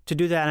time to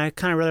do that, and I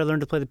kind of rather learn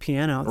to play the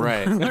piano. than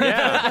Right.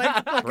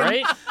 Yeah.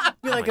 Right?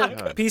 be like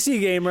a PC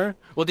gamer.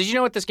 Well, did you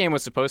know what this game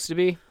was supposed to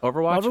be?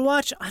 Overwatch.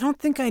 Overwatch? I don't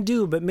think I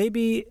do, but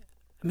maybe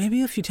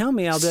if you tell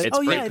me, I'll be like, It's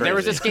oh pretty yeah, crazy. There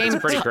was this game.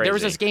 It's pretty There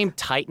was crazy. this game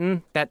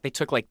Titan that they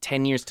took like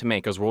 10 years to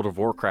make because World of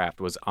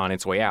Warcraft was on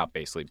its way out,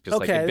 basically. Because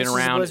like Okay, it'd been this is a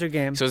around, Blizzard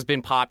game. so it's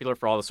been popular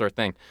for all this sort of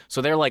thing.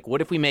 So they're like, what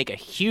if we make a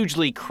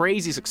hugely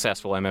crazy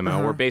successful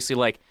MMO where basically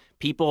like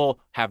people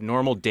have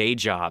normal day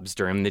jobs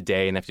during the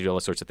day and they have to do all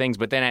those sorts of things,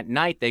 but then at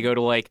night they go to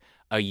like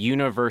a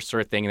universe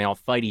sort of thing and they all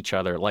fight each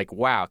other. Like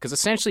wow, because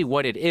essentially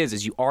what it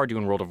is you are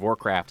doing World of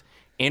Warcraft.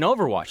 In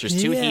Overwatch,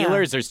 there's two Yeah.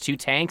 healers, there's two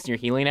tanks, and you're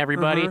healing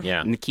everybody Yeah.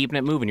 and keeping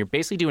it moving. You're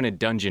basically doing a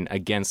dungeon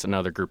against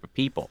another group of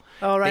people.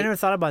 Oh, right. I never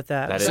thought about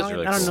that. That So is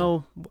really I don't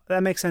cool. know.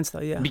 That makes sense, though,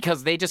 yeah.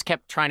 Because they just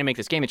kept trying to make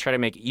this game. They tried to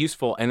make it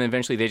useful, and then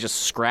eventually they just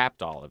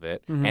scrapped all of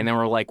it. Mm-hmm. And then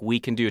we're like, we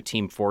can do a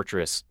Team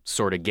Fortress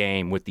sort of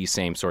game with these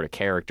same sort of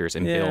characters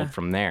and Yeah. build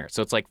from there.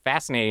 So it's like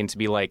fascinating to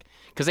be like,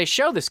 because they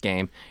show this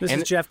game, This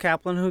and is Jeff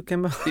Kaplan who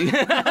came up.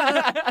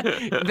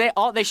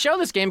 they show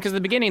this game because at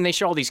the beginning they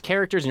show all these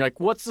characters, and you're like,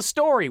 what's the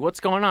story? What's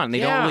going on? And they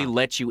Yeah. don't really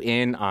let you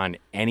in on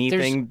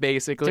anything,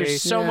 basically.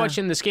 There's so Yeah. much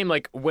in this game.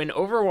 Like when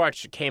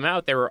Overwatch came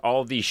out, there were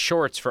all these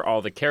shorts for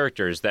all the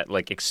characters that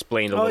like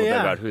explained a little bit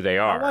yeah. about who they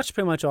I are. watched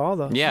pretty much all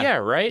those. yeah. Yeah,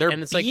 right? They're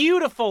And it's like-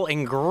 beautiful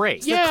and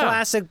great. The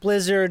classic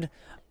Blizzard,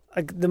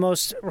 like the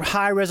most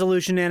high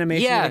resolution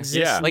animation Yeah, that exists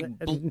yeah. in, Like,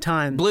 in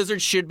time.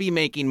 Blizzard should be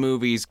making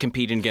movies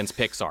competing against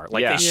Pixar.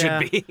 Like Yeah. they Yeah.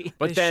 should be.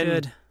 But They then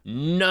should.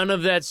 none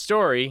of that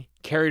story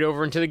carried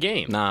over into the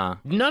game. Nah.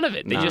 None of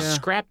it. They Nah. just Yeah.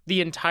 scrapped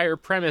the entire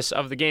premise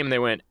of the game. And they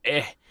went,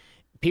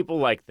 people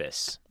like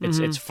this.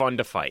 It's fun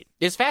to fight.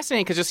 It's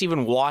fascinating because just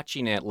even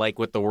watching it, like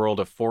with the world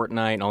of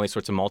Fortnite and all these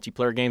sorts of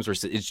multiplayer games, where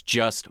it's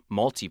just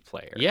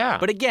multiplayer. Yeah.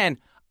 But again,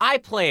 I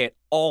play it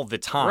all the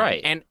time.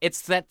 Right. And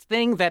it's that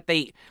thing that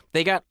they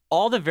got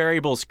all the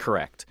variables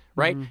correct.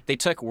 Right? They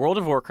took World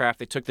of Warcraft,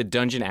 they took the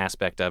dungeon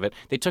aspect of it,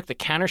 they took the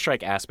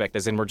Counter-Strike aspect,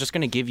 as in we're just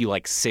going to give you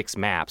like 6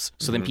 maps,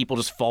 so then people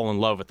just fall in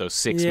love with those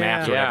 6 Yeah.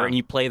 maps or whatever, Yeah. and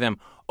you play them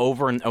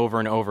over and over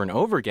and over and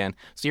over again.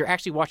 So you're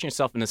actually watching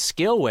yourself in a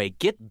skill way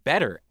get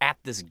better at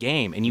this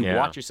game, and you Yeah.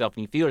 watch yourself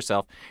and you feel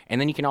yourself, and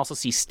then you can also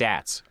see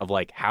stats of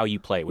like how you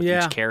play with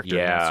Yeah. each character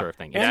and that Yeah. sort of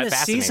thing. and It's the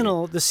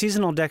fascinating.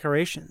 seasonal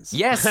decorations.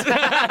 Yes,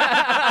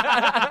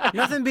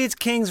 Nothing beats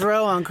King's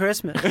Row on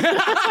Christmas.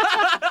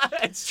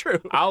 it's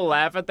true. I'll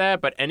laugh at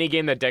that, but any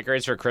game that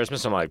decorates for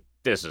Christmas, I'm like,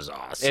 this is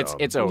awesome.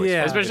 It's always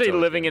Yeah. fun. Especially It's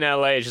always living in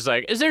LA, it's just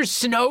like, is there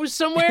snow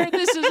somewhere?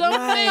 This is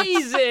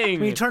amazing.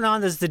 When you turn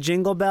on, there's the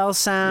jingle bell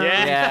sound.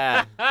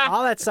 Yeah. Yeah.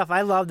 All that stuff.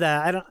 I love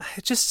that.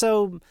 It's just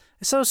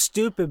it's so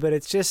stupid, but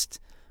it's just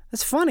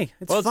It's funny.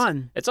 It's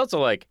fun. It's also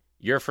like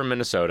you're from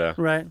Minnesota,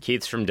 Right.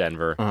 Keith's from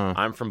Denver,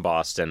 I'm from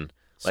Boston.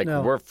 Like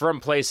Snow. we're from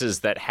places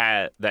that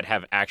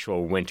have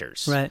actual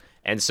winters, Right.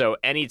 And so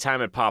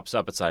anytime it pops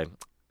up, it's like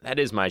that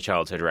is my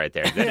childhood right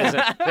there.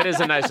 That is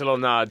a nice little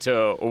nod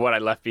to what I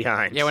left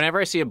behind. Yeah,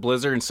 whenever I see a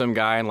blizzard and some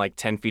guy in like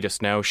 10 feet of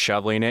snow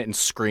shoveling it and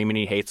screaming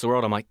he hates the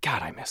world, I'm like,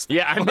 God, I miss that.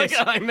 Yeah,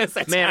 I miss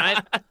that.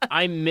 Man,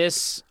 I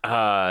miss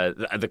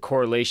the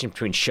correlation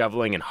between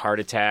shoveling and heart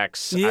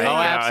attacks. Yeah. Oh,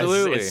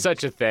 absolutely. It's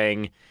such a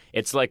thing.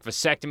 It's like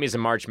vasectomies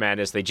and March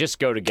Madness. They just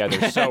go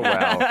together so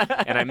well,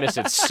 and I miss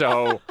it so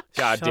Shoveling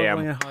goddamn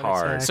and heart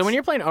hard. attacks. So when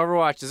you're playing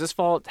Overwatch, does this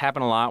fault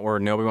happen a lot where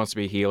nobody wants to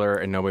be a healer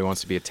and nobody wants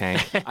to be a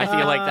tank? I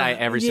feel like that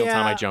every single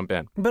time I jump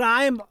in. But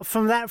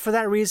for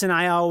that reason,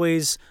 I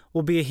always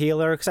will be a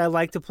healer because I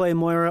like to play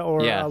Moira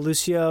or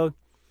Lucio,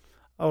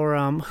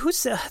 or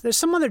there's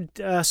some other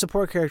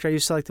support character I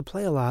used to like to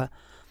play a lot.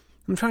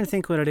 I'm trying to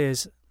think what it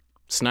is.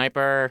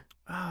 Sniper.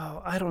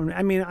 Oh, I don't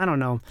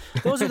know.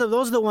 Those are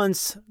the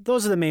ones.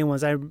 Those are the main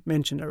ones I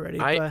mentioned already.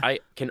 I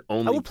can I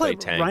only will play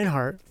tank.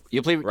 Reinhardt.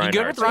 You good with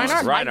Reinhardt's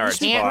Reinhardt?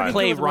 Reinhardt's I can't fun.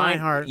 play Good with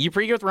Reinhardt. You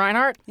pretty good with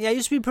Reinhardt? Yeah, I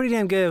used to be pretty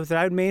damn good with it.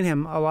 I would main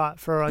him a lot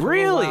for like a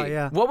little while,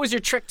 yeah. What was your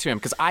trick to him?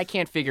 Because I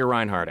can't figure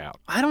Reinhardt out.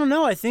 I don't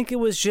know. I think it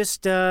was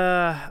just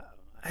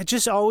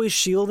always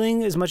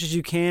shielding as much as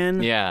you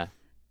can. Yeah.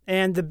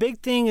 And the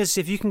big thing is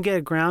if you can get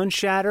a ground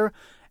shatter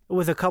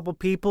with a couple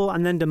people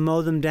and then to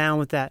mow them down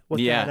with that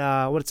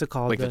what's it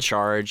called? Like the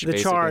charge, The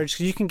basically. charge.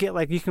 You can get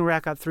you can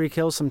rack up 3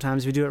 kills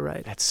sometimes if you do it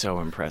right. That's so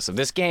impressive.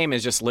 This game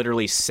is just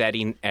literally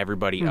setting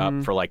everybody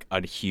up for like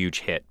a huge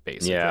hit,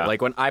 basically. Yeah.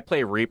 Like when I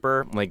play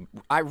Reaper,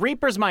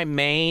 Reaper's my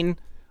main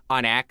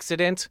on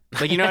accident.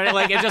 Like, you know what I mean?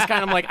 Like, it's just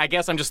kind of like, I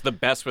guess I'm just the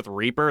best with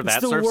Reaper. That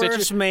It's the sort of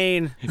worst situation.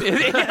 main.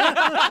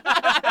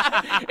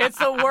 It's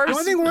the worst. The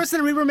only thing worse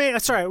than Reaper main.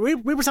 Sorry,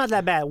 Reaper's not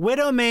that bad.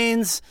 Widow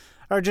mains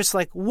are just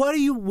like,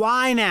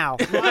 why now?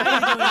 Why are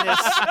you doing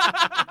this?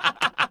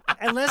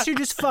 Unless you're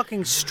just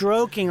fucking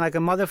stroking like a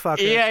motherfucker.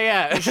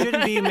 Yeah. You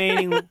shouldn't be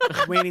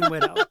maining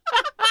Widow.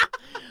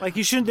 Like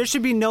you shouldn't. There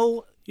should be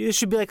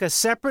like a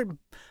separate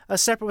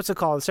what's it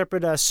called? A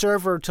separate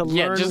server to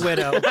learn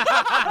Widow.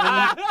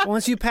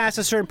 Once you pass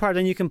a certain part,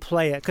 then you can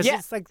play it. Because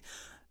it's like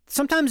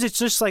sometimes it's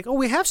just like,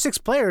 we have 6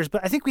 players,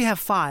 but I think we have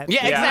 5.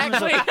 Yeah,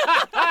 exactly.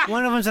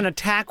 One of them's an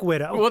attack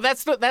Widow. Well,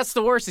 that's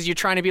the worst. Is you're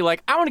trying to be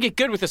like, I want to get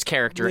good with this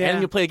character, and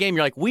then you play the game.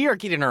 You're like, we are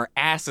getting our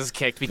asses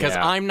kicked because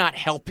I'm not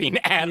helping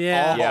at all.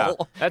 Yeah,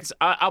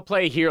 I'll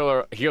play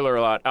healer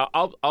a lot.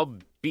 I'll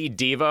be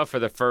diva for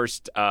the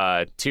first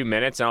 2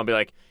 minutes, and I'll be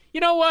like, you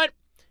know what?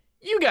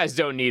 You guys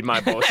don't need my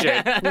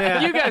bullshit.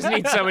 You guys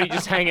need somebody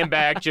just hanging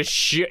back, just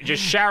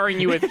showering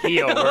you with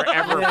heal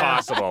wherever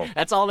possible.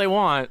 That's all they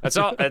want. That's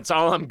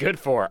all I'm good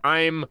for.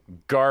 I'm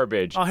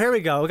garbage. Oh, here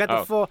we go. We got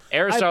the full.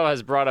 Aristotle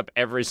has brought up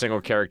every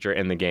single character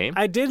in the game.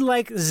 I did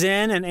like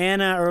Zen and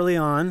Anna early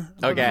on.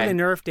 Okay. Before they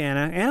nerfed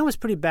Anna. Anna was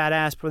pretty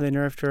badass before they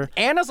nerfed her.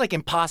 Anna's like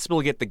impossible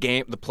to get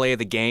the play of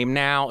the game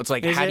now. It's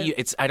like,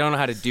 I don't know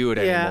how to do it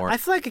anymore. I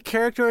feel like a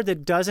character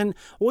that doesn't.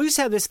 We used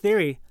to have this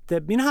theory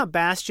that, you know how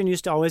Bastion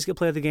used to always get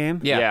play of the game?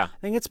 Yeah. I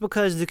think it's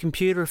because the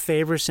computer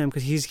favors him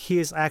because he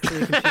is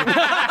actually a computer.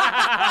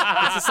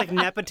 It's just like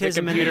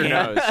nepotism The in the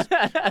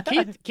computer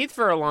game. knows. Keith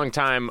for a long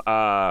time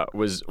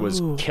was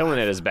killing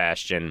it as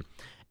Bastion.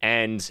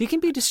 And He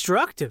can be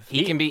destructive.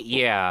 He can be,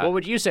 yeah. well,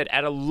 what you said,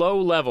 at a low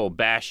level,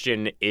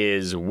 Bastion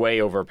is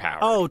way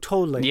overpowered. Oh,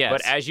 totally. Yes.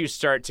 But as you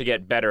start to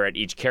get better at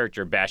each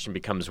character, Bastion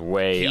becomes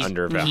way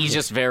undervalued. He's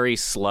just very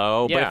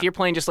slow. But Yeah. if you're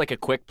playing just like a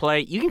quick play,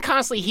 you can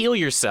constantly heal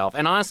yourself.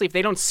 And honestly, if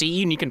they don't see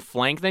you and you can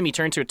flank them, you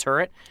turn into a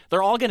turret,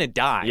 they're all going to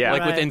die. Yeah.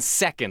 Like Right. within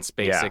seconds,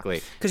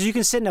 basically. Because you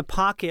can sit in a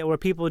pocket where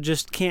people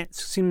just can't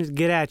seem to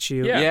get at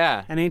you. Yeah.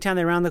 Yeah. And anytime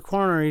they're around the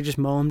corner, you just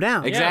mow them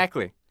down.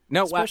 Exactly.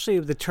 No, Especially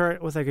with the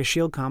turret with like a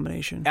shield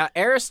combination.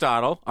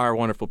 Aristotle, our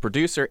wonderful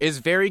producer, is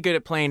very good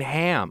at playing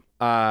ham.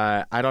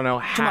 I don't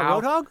know Talking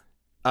about how.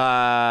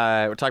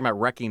 Roadhog? We're talking about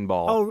Wrecking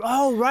Ball.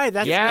 Oh, right.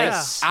 That's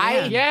Yes.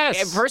 yeah.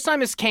 First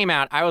time this came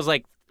out, I was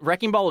like,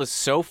 Wrecking Ball is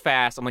so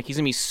fast. I'm like, he's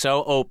gonna be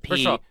so OP.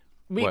 First of all,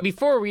 What?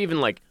 before we even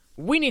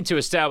we need to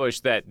establish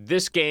that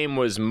this game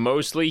was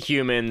mostly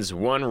humans,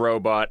 one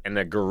robot, and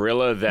a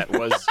gorilla that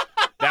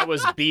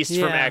was Beast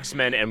from Yeah.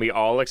 X-Men, and we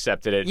all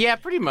accepted it. Yeah,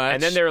 pretty much.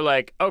 And then they were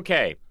like,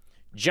 okay,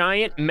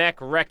 giant mech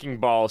wrecking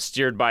ball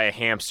steered by a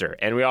hamster.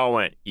 And we all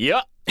went,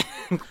 yup.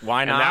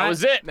 Why not? And that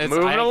was it.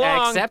 Moving I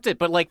along. accept it,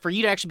 but like for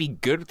you to actually be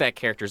good with that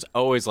character is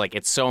always like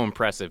it's so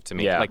impressive to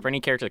me. Yeah. Like for any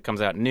character that comes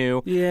out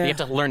new, Yeah. you have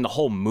to learn the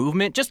whole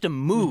movement. Just to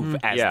move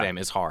as Yeah. them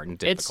is hard and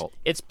difficult.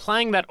 It's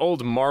playing that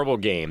old marble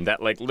game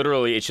that like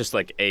literally it's just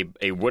like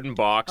a wooden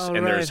box and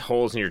there's right.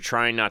 holes and you're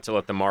trying not to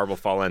let the marble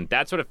fall in.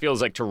 That's what it feels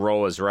like to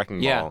roll as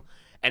wrecking Yeah. ball.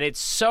 And it's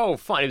so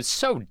fun. It's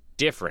so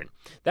different.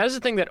 That is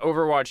the thing that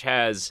Overwatch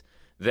has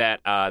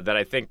that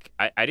I think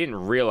I didn't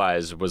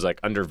realize was like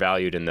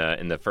undervalued in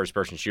the first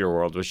person shooter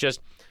world was just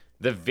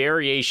the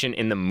variation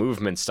in the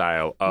movement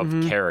style of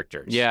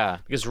characters. Yeah.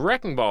 Because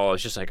Wrecking Ball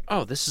is just like,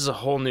 oh, this is a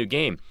whole new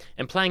game.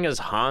 And playing as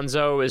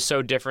Hanzo is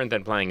so different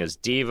than playing as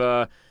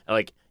Diva.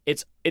 Like,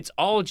 it's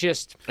all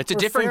just It's a Or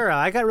different. Farah.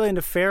 I got really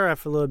into Farah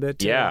for a little bit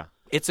too. yeah.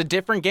 It's a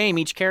different game,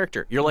 each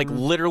character. You're like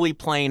literally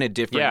playing a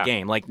different Yeah.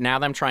 game. Like now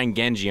that I'm trying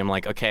Genji, I'm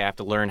like, okay, I have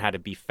to learn how to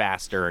be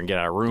faster and get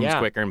out of rooms Yeah.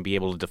 quicker and be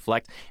able to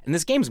deflect. And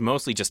this game's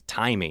mostly just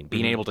timing,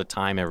 being able to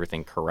time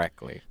everything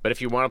correctly. But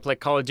if you want to play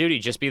Call of Duty,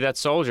 just be that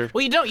soldier.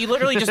 Well, you don't. You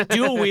literally just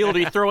dual wield or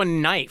you throw a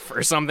knife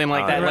or something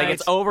like that. Like Right.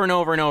 it's over and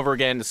over and over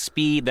again, the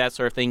speed, that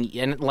sort of thing.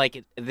 And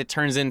like it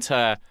turns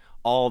into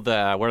all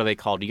the, what are they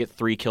called? You get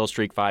 3 kill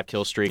streak, 5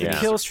 kill streak. Yeah.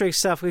 Kill streak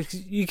stuff. If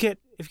you get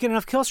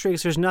enough kill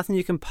streaks, there's nothing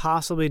you can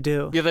possibly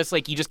do. Yeah, that's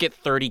like you just get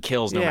 30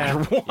 kills no Yeah.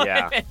 matter what.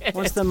 Yeah.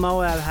 Once the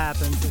Moab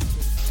happens.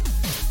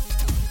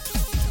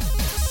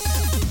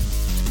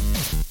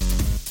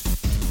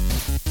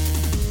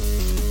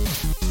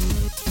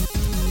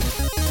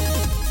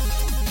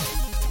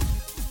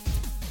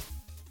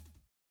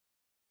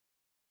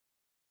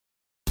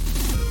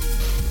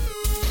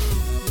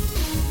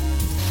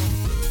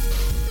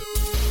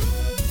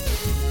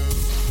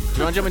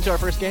 You want to jump into our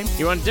first game?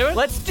 You want to do it?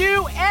 Let's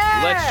do it!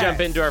 Let's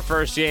jump into our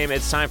first game.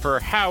 It's time for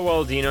How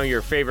Well Do You Know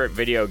Your Favorite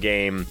Video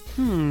Game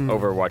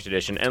Overwatch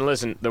Edition. And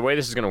listen, the way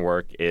this is going to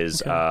work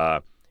is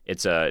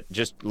it's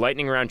just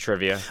lightning round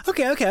trivia.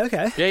 Okay.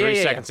 Yeah,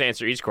 3 seconds to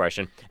answer each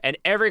question. And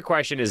every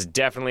question is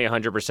definitely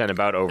 100%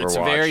 about Overwatch. It's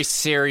a very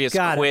serious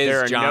Got it. quiz, There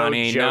are no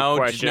Johnny. joke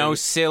questions. No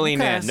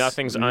silliness. Okay.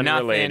 Nothing's Nothing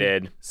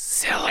unrelated.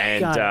 silly.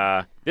 And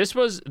Got this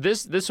was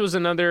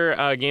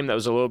another game that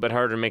was a little bit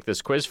harder to make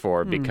this quiz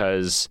for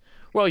because,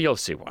 well, you'll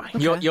see why.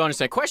 You'll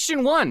understand.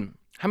 Question 1.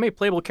 How many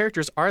playable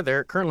characters are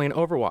there currently in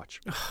Overwatch?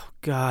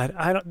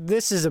 God,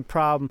 this is a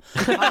problem.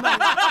 This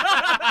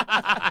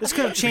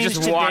could have changed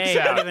Just today. walks I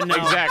don't out. even know.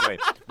 Exactly.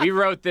 We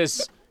wrote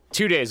this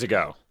 2 days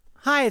ago.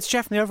 Hi, it's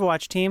Jeff from the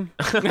Overwatch team.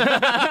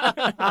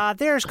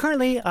 There's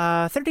currently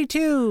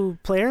 32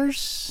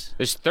 players.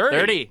 There's 30.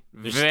 30.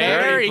 There's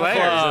Very 30 players.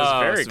 close. That's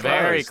very close.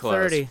 Very close.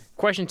 30.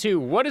 Question 2.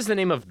 What is the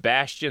name of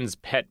Bastion's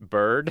pet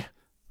bird?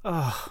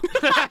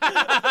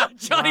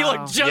 Johnny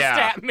looked just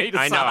at me to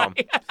I know.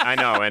 I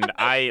know. And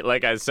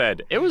like I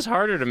said, it was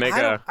harder to make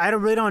I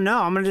really don't know.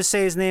 I'm going to just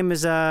say his name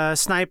is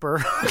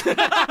Sniper.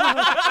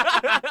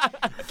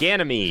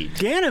 Ganymede.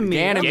 Ganymede.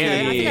 Ganymede.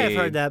 Okay, I think I've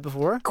heard that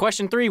before.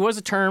 Question 3. What is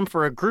a term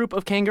for a group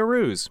of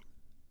kangaroos?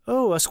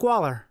 Oh, a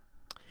squalor.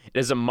 It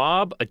is a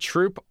mob, a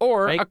troop,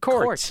 or A a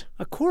court. court.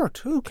 A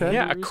court. Okay.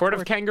 Yeah, a court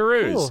of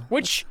kangaroos, Cool.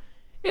 which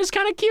is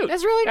kind of cute.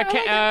 That's really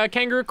a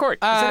kangaroo court. Is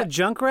that a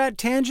Junkrat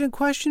tangent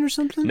question or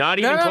something? Not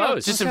even No. close.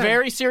 It's just a Okay.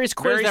 very serious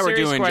quiz Very that we're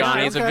serious doing, question.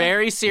 Johnny. It's a Okay.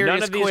 very serious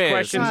None of these quiz.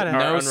 questions Got it. are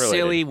No unrelated.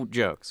 silly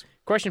jokes.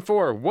 Question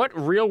 4. What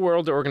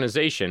real-world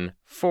organization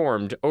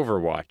formed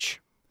Overwatch?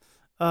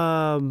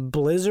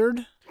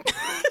 Blizzard.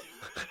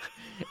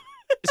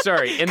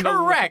 Sorry, in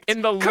Correct.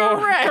 the lore.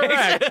 Correct.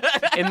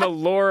 Correct. In the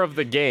lore of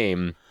the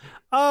game.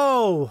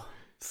 Oh,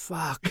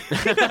 fuck.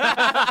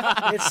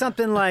 It's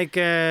something like,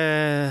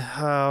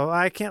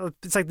 I can't,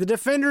 it's like the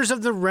Defenders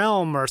of the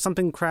Realm or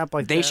something crap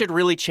like that. They should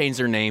really change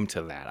their name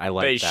to that. I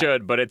like They that.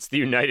 should, but it's the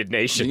United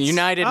Nations. The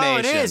United Oh,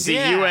 it Nations. is, The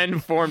yeah. UN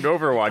formed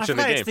Overwatch I in the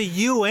forgot game. it's the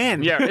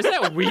UN. Yeah, isn't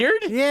that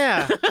weird?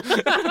 Yeah.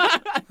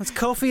 That's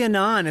Kofi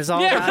Annan is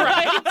all Yeah, about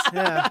right. it.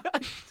 Yeah.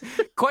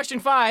 Question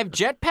 5.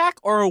 Jetpack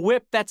or a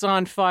whip that's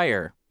on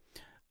fire?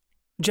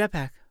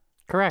 Jetpack.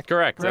 Correct.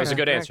 Correct. That was a Correct,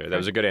 good correct, answer. That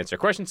was a good answer.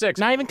 Question 6.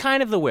 Not even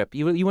kind of the whip.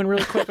 You went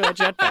really quick for that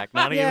jetpack.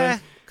 Not Yeah,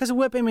 even. because a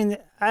whip, I mean,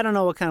 I don't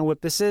know what kind of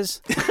whip this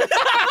is.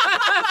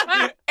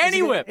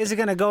 Any whip. Is it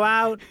going to go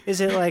out? Is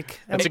it like...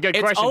 That's a good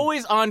It's question.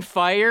 always on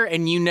fire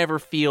and you never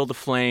feel the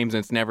flames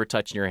and it's never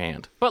touching your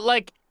hand. But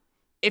like,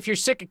 if you're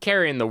sick of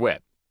carrying the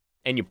whip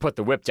and you put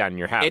the whip down in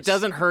your house, It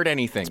doesn't hurt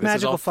anything. This is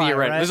magical all fire,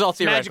 theoretical. right? This is all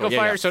theoretical. magical Yeah,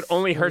 fire, yeah. so it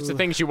only hurts the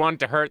things you want it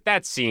to hurt.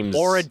 That seems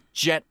Or a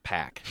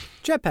jetpack.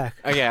 Jetpack.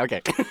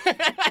 Okay.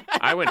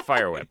 I went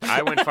fire whip.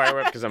 I went fire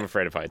whip because I'm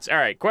afraid of heights. All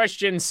right,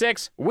 question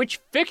 6. Which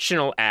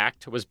fictional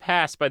act was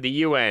passed by the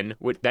UN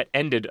that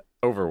ended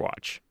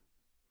Overwatch?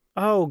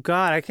 Oh,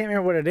 God, I can't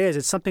remember what it is.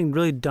 It's something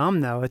really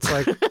dumb, though. It's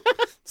like...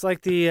 It's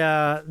like the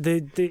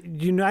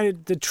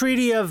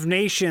Treaty of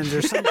Nations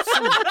or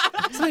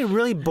something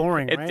really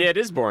boring, right? It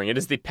is boring. It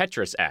is the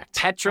Petrus Act.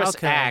 Tetris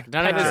Okay. Act.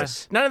 None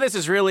of this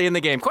is really in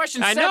the game.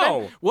 Question I 7.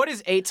 know. What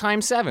is 8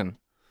 times 7?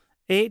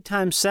 8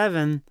 times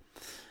 7.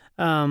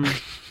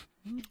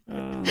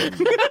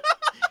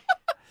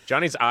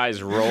 Johnny's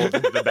eyes rolled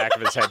into the back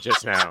of his head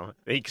just now.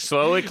 He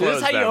slowly This closed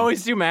is how them. you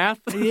always do math?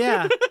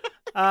 Yeah.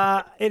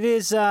 It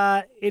is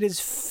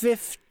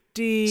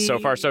 50. So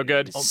far, so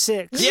good.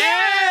 6.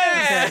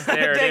 Yes!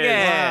 There it Dig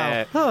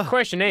is. it.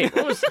 Question 8.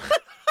 What was...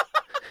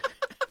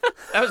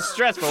 That was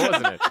stressful,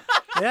 wasn't it?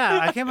 Yeah,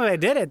 I can't believe I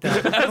did it, though.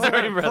 That's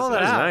very impressive. Pulled it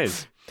That was out.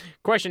 nice.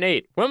 Question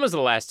 8. When was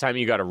the last time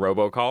you got a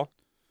robocall?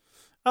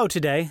 Oh,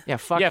 today. Yeah,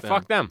 fuck Yeah, them.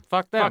 fuck them.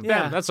 Fuck them. Fuck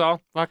Yeah. them. That's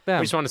all. Fuck them.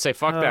 We just want to say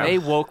fuck them. They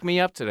woke me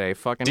up today.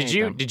 Fucking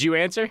hate them. Did you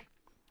answer?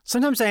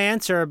 Sometimes I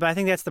answer, but I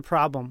think that's the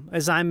problem,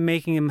 is I'm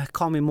making him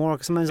call me more,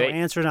 because sometimes They- I'll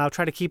answer and I'll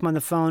try to keep them on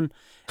the phone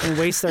and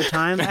waste their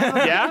time.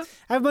 Yeah?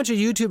 I have a bunch of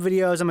YouTube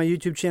videos on my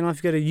YouTube channel. If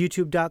you go to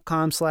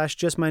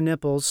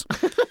youtube.com/justmynipples,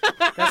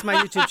 That's my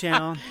YouTube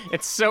channel.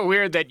 It's so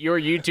weird that your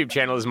YouTube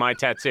channel is my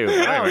tattoo.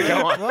 Anyway,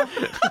 go on. Well,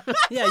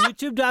 yeah,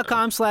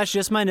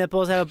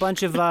 youtube.com/justmynipples. I have a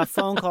bunch of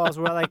phone calls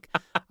where I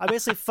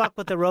basically fuck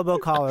with the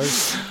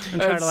robocallers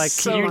and try to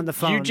keep them on the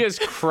phone. You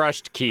just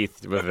crushed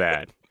Keith with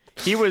that.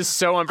 He was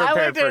so unprepared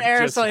I looked for at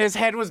Aristotle. His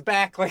head was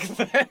back like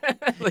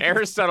that.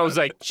 Aristotle was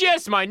like,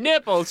 just my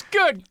nipples.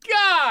 Good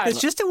God.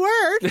 It's just a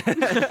word.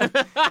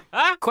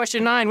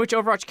 Question 9. Which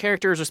Overwatch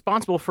character is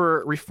responsible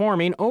for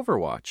reforming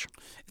Overwatch?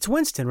 It's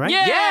Winston, right?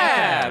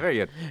 Yeah! Very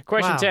good.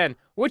 Question Wow. 10.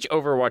 Which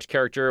Overwatch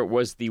character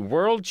was the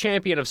world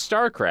champion of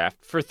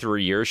StarCraft for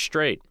 3 years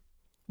straight?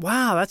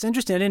 Wow, that's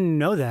interesting. I didn't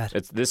know that.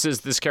 This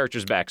is this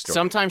character's backstory.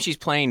 Sometimes she's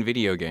playing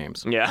video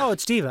games. Yeah. Oh,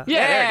 it's Diva.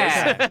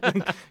 Yeah, there it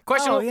is.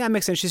 Question. Oh, yeah,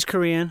 makes sense. She's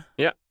Korean.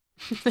 Yeah.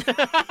 Well,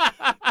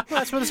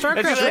 that's where the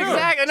StarCraft is.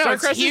 Exactly. No,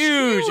 it's StarCraft is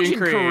huge in huge in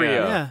Korea.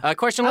 Korea. Yeah.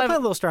 Question I 11.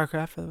 played a little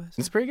StarCraft for the West.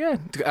 It's pretty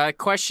good.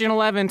 Question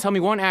 11. Tell me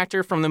one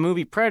actor from the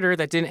movie Predator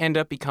that didn't end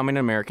up becoming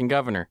an American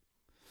governor.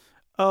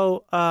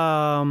 Oh,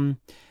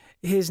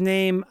 his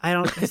name,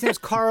 his name's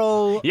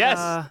Carl.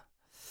 Yes.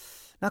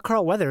 Not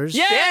Carl Weathers.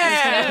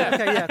 Yeah!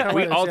 Okay, yeah, Carl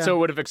We Weathers, also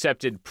would have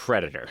accepted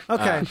Predator. yeah.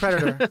 Okay,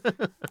 Predator.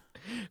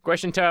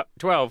 Question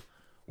 12.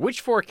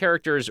 Which 4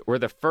 characters were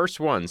the first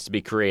ones to be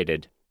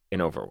created in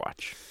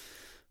Overwatch?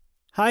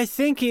 I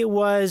think it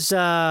was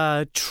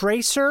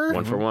Tracer.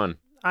 1 for 1.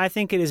 I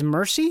think it is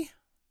Mercy.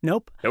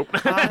 Nope. Nope.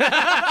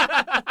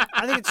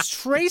 I think it's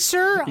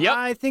Tracer. Yep.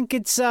 I think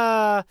it's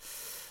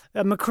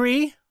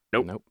McCree.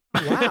 Nope.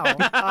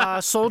 Wow.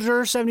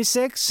 Soldier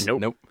 76.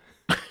 Nope.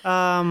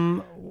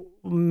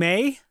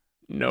 May.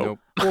 Nope.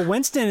 Well,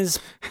 Winston is.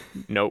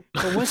 Nope.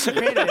 Well, Winston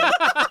created it.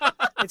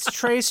 It's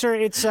Tracer.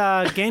 It's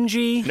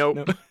Genji.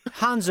 Nope.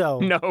 Hanzo.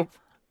 Nope.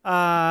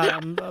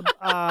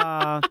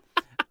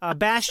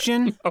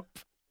 Bastion. Nope.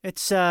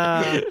 It's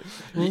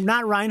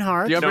not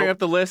Reinhardt. Do you want to bring up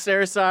the list,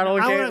 Aristotle?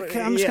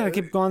 I'm just gonna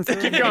keep going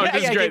through. Keep going.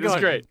 This is great. This is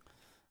great.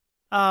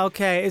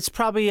 Okay, it's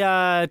probably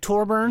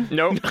Torburn.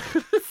 Nope.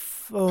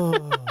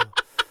 Oh.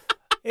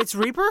 It's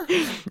Reaper?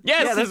 Yes.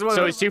 Yeah, this is one of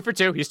So those- he's 2 for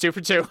 2. He's 2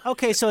 for 2.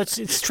 Okay, so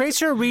it's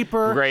Tracer,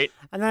 Reaper. Great.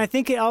 And then I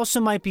think it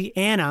also might be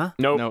Anna.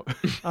 Nope. No.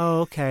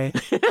 Oh, okay.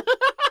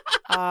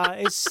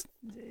 It's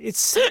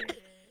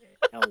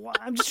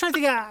I'm just trying to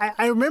think.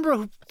 I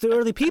remember the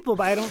early people,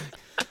 but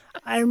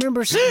I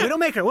remember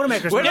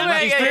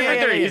Widowmaker. He's 3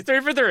 for 3. He's 3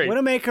 for 3.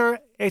 Widowmaker.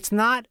 It's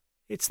not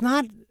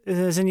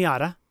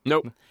Zenyatta.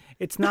 Nope.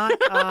 It's not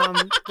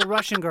the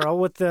Russian girl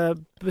with the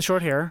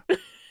short hair.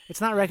 It's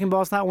not Wrecking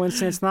Ball. It's not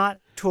Winston. It's not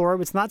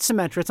Torb. It's not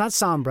Symmetra. It's not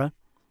Sombra.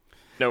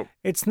 Nope.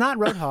 It's not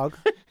Roadhog.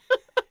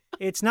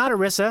 It's not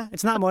Orisa.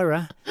 It's not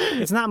Moira.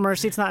 It's not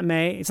Mercy. It's not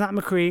May. It's not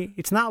McCree.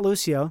 It's not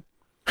Lucio.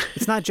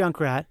 It's not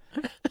Junkrat.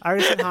 I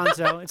already said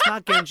Hanzo. It's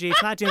not Genji.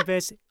 It's not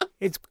Doomfist.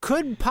 It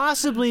could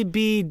possibly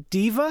be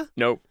Diva.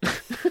 Nope.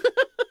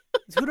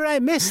 Who did I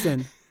miss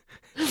then?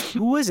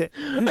 Who is it?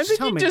 I think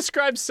you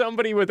described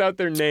somebody without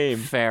their name.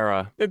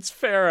 Farah. It's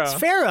Farah. It's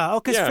Farah.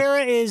 Oh, because Yeah.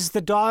 Farah is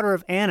the daughter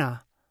of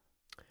Anna.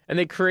 And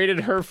they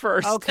created her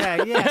first.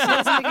 Okay, yeah. So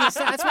that doesn't make any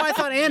sense. That's why I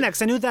thought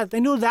Annex. I knew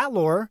that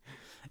lore.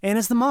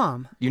 Anna's the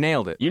mom. You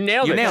nailed it. You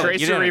nailed it. You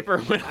Tracer, did it. Reaper,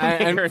 And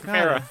Widowmaker, and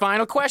Farah.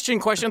 final question.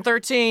 Question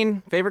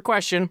 13. Favorite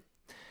question.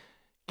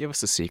 Give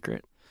us a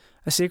secret.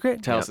 A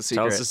secret? Tell us a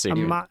secret. Tell us a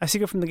secret. A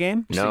secret from the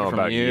game? No, Secret from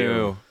about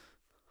you.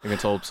 I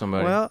told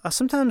somebody. Well,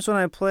 sometimes when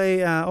I play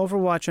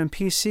Overwatch on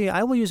PC,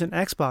 I will use an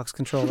Xbox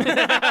controller.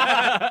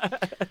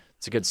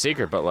 It's a good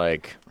secret, but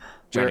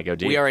trying to go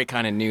deep. We already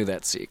kind of knew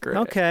that secret.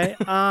 Okay.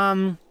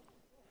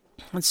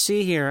 Let's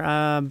see here.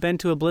 Been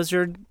to a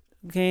Blizzard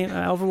game,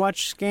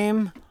 Overwatch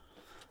game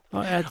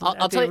at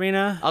the tell you-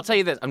 arena. I'll tell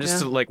you this. I'm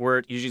just Yeah. like where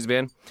it usually's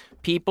been.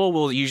 People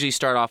will usually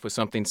start off with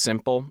something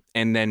simple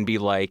and then be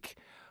like,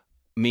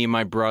 me and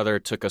my brother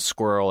took a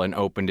squirrel and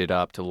opened it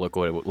up to look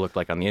what it looked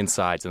like on the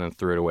insides and then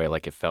threw it away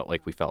like it felt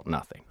like we felt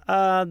nothing.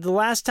 The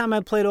last time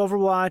I played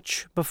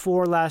Overwatch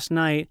before last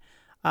night,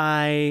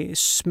 I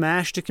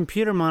smashed a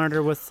computer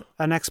monitor with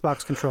an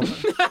Xbox controller.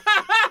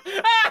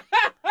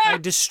 I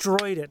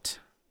destroyed it.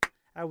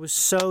 I was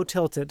so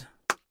tilted.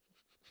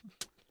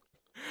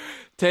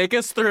 Take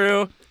us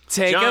through.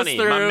 Johnny,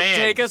 my man,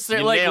 Take us through.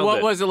 you Like, nailed what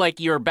it. was it like?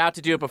 You were about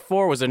to do it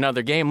before? Was it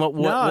another game?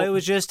 What? It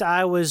was just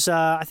I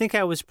think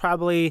I was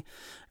probably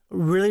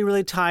really,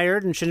 really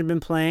tired and shouldn't have been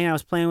playing. I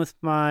was playing with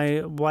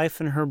my wife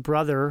and her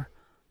brother,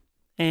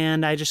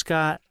 and we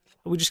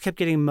just kept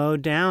getting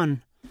mowed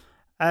down.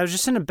 I was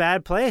just in a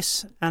bad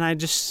place, and I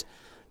just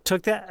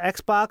took that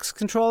Xbox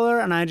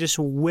controller and I just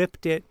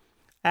whipped it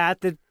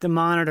at the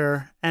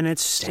monitor, and it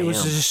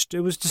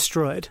was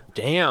destroyed.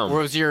 Damn.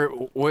 Was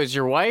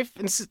your wife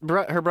and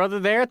her brother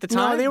there at the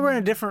time? No, they were in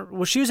a different.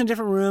 Well, she was in a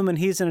different room, and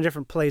he's in a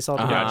different place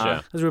altogether.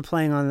 Gotcha. Because we were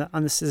playing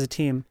on this as a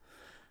team.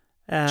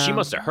 She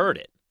must have heard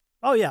it.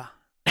 Oh yeah.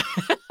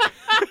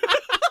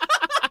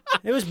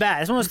 It was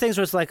bad. It's one of those things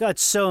where it's like, oh,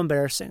 it's so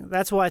embarrassing.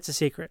 That's why it's a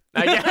secret.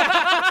 Because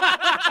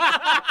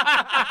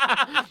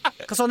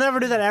I'll never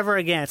do that ever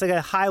again. It's like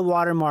a high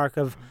watermark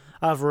of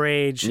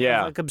rage.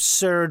 Yeah. Like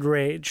absurd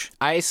rage.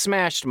 I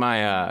smashed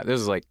my. This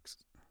was like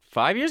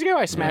 5 years ago.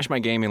 I smashed my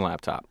gaming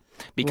laptop.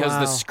 because Wow.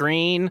 the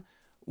screen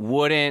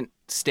wouldn't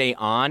stay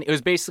on. It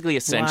was basically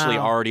essentially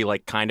Wow. already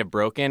like kind of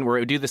broken, where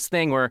it would do this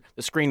thing where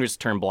the screen would just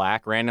turn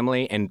black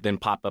randomly and then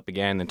pop up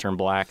again, then turn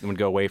black, and would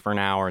go away for an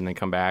hour and then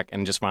come back.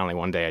 And just finally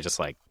one day I just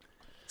like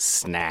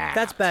snap.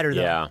 That's better,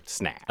 though. Yeah.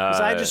 Snap. 'Cause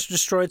I just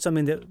destroyed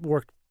something that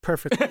worked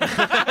perfectly.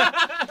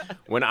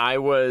 When I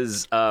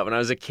was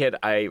a kid,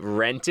 I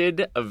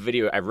rented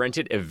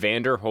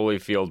Evander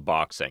Holyfield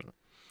boxing,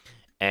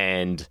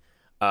 and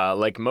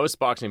like most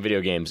boxing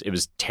video games, it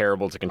was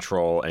terrible to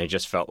control, and it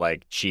just felt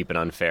like cheap and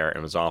unfair,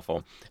 and was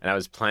awful. And I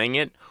was playing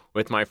it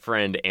with my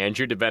friend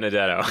Andrew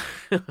DiBenedetto.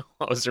 I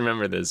always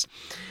remember this,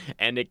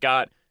 and it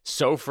got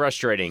so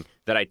frustrating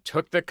that I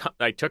took the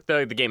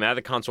game out of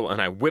the console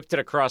and I whipped it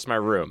across my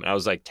room. And I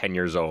was like 10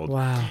 years old.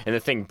 Wow. And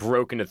the thing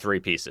broke into 3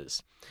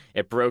 pieces.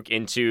 It broke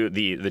into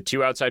the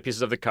 2 outside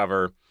pieces of the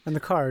cover And the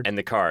card. and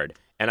the card.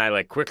 And I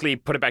like quickly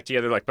put it back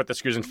together, like put the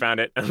screws and found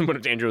it. And went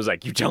up to Andrew, was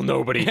like, "You tell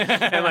nobody,"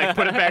 and like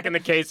put it back in the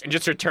case and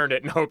just returned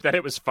it and hoped that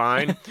it was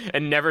fine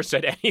and never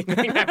said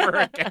anything ever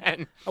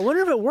again. I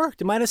wonder if it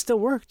worked. It might have still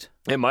worked.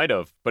 It might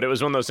have, but it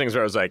was one of those things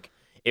where I was like,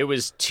 it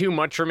was too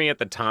much for me at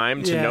the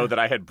time to Yeah. know that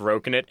I had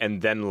broken it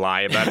and then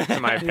lie about it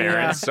to my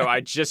parents. So I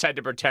just had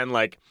to pretend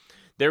like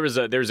there was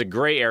a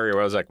gray area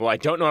where I was like, well, I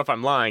don't know if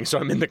I'm lying, so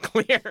I'm in the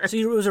clear. So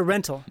it was a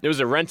rental. It was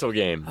a rental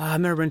game. I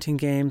remember renting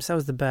games. That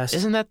was the best.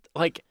 Isn't that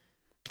like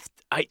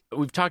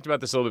we've talked about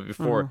this a little bit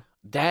before.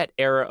 Mm-hmm. That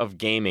era of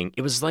gaming,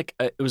 it was like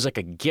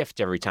a gift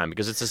every time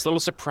because it's this little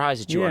surprise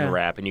that you Yeah.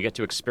 unwrap and you get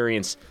to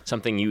experience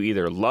something you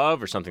either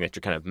love or something that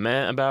you're kind of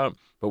meh about.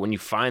 But when you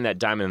find that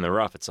diamond in the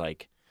rough, it's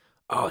like,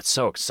 oh, it's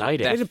so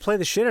exciting. They did play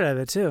the shit out of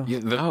it, too.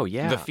 Oh,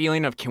 yeah. The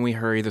feeling of, can we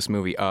hurry this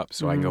movie up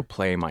so I can go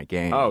play my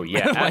game? Oh,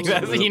 yeah, Like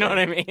that's, you know what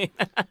I mean?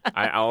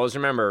 I always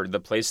remember the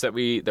place that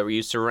we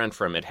used to rent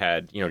from. It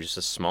had just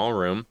a small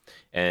room,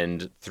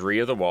 and 3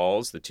 of the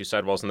walls, the 2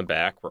 side walls in the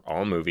back, were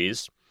all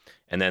movies,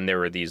 and then there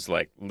were these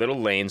like little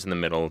lanes in the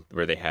middle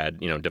where they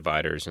had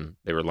dividers, and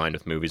they were lined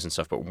with movies and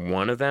stuff. But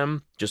one of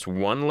them, just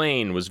one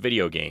lane, was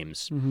video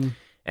games,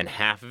 and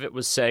half of it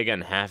was Sega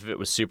and half of it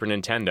was Super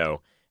Nintendo.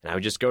 And I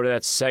would just go to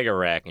that Sega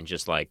rack and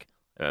just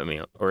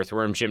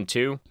Earthworm Jim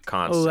 2,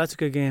 constant. Oh, that's a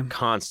good game.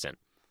 Constant.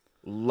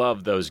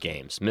 Love those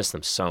games. Miss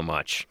them so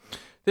much.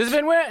 This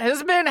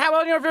has been How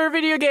About Your Favorite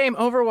Video Game?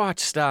 Overwatch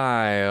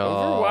style.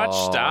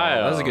 Overwatch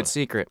style. That was a good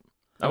secret.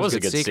 That was a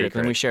good secret.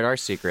 Then we shared our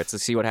secrets.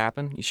 Let's see what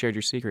happened. You shared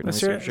your secret.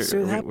 Let's and see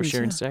what we're happens,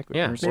 sharing yeah. secrets.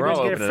 Yeah, Maybe we're I all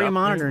should get a opening free up.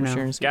 monitor We're now.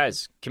 sharing secrets.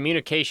 Guys,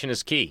 communication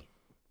is key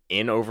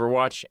in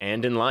Overwatch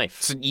and in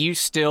life. So you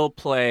still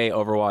play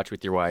Overwatch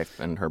with your wife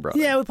and her brother?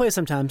 Yeah, we play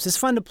sometimes. It's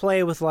fun to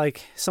play with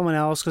like someone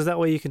else because that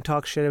way you can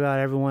talk shit about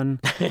everyone.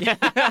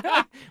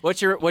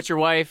 What's your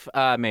wife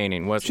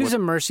maining? She's a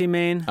Mercy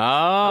main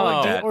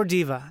Oh. or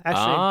Diva.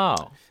 Actually,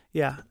 Oh.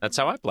 yeah, That's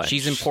how I play.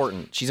 She's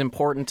important. She's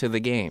important to the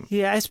game.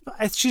 yeah.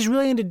 She's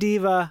really into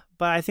Diva,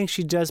 but I think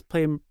she does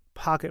play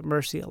Pocket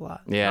Mercy a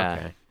lot. Yeah.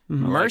 Okay.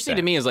 Mercy that.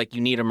 to me is like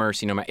you need a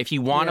mercy no matter. If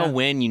you want to Yeah.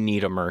 win, you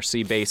need a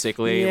mercy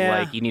basically.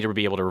 Yeah. Like you need to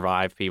be able to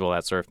revive people,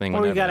 that sort of thing. Or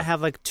you whenever. gotta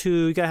have like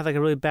 2. You gotta have like a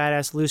really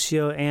badass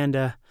Lucio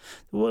and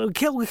what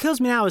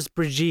kills me now is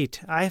Brigitte.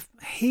 I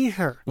hate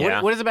her.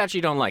 Yeah. What is it about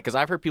you don't like? Because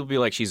I've heard people be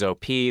like she's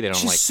OP. They don't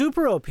She's like.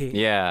 super OP.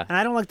 Yeah. And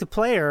I don't like to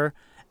play her.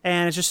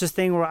 And it's just this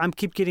thing where I'm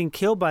keep getting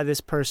killed by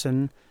this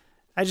person.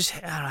 I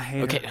hate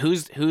her. Okay,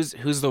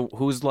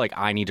 who's like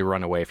I need to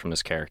run away from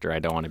this character. I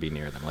don't want to be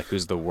near them. Like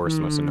who's the worst,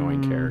 most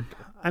annoying character?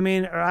 I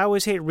mean, I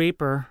always hate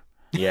Reaper.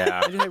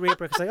 Yeah. I do hate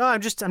Reaper because like, oh, I'm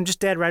just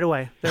dead right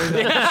away. There you go.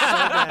 So dead.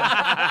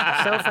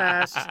 So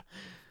fast.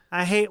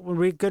 I hate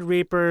good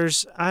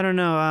Reapers. I don't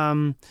know.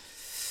 I'm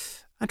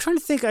trying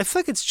to think. I feel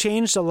like it's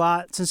changed a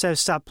lot since I've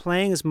stopped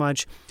playing as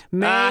much.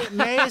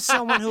 May is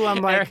someone who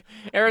I'm like.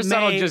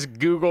 Aristotle May- just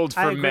Googled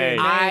I for agree. May.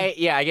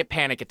 I get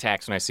panic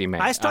attacks when I see May.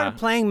 I started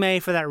playing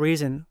May for that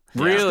reason.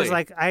 Really? Because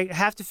like I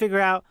have to figure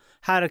out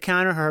how to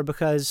counter her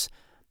because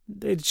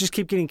it just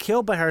keep getting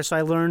killed by her. So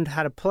I learned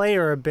how to play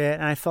her a bit,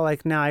 and I feel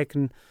like now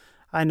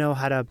I know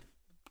how to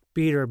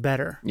beat her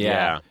better.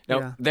 Yeah. No,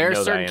 Yeah. there are Know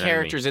thy certain enemy.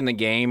 characters in the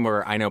game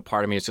where I know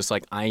part of me is just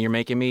like, you're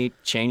making me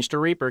change to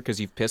Reaper because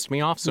you've pissed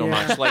me off so Yeah.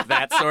 much. Like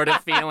that sort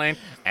of feeling.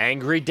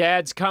 Angry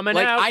Dad's coming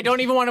Like out. I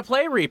don't even want to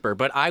play Reaper,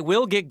 but I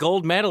will get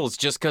gold medals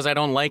just because I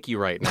don't like you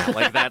right now.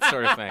 Like that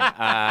sort of thing.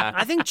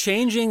 I think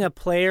changing a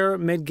player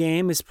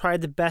mid-game is probably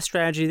the best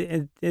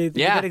strategy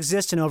that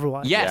exists in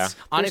Overwatch. Yes.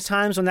 There's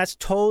times when that's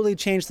totally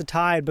changed the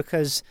tide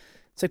because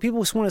it's like people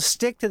just want to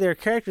stick to their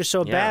character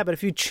so bad, but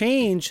if you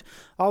change,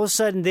 all of a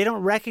sudden they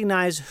don't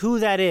recognize who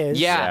that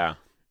is. Yeah.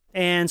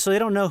 And so they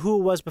don't know who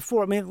it was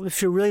before. I mean,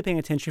 if you're really paying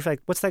attention, you're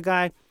like, what's that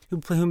guy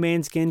who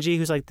mains Genji,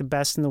 who's like the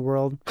best in the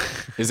world?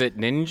 Is it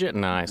Ninja?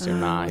 No, I assume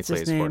not. He What's his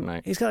plays name?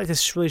 Fortnite. He's got like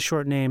this really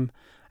short name.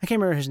 I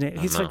can't remember his name.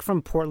 He's like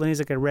from Portland. He's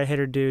like a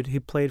red-headed dude. He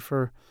played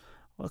for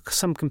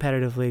some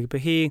competitive league, but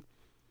he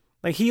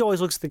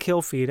always looks at the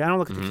kill feed. I don't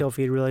look at the kill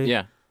feed really.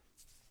 Yeah.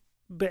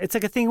 But it's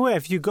like a thing where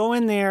if you go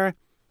in there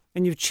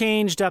and you've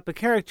changed up a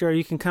character,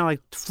 you can kind of like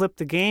flip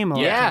the game.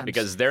 Yeah,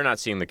 because they're not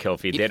seeing the kill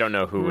feed. They don't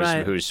know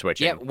who's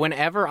switching. Yeah,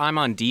 whenever I'm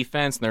on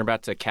defense and they're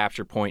about to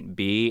capture point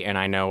B and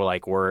I know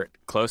like we're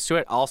close to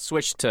it, I'll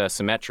switch to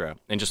Symmetra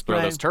and just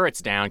throw those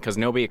turrets down because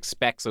nobody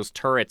expects those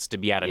turrets to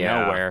be out of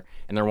nowhere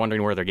and they're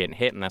wondering where they're getting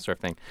hit and that sort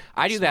of thing.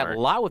 I do that a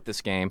lot with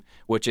this game,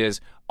 which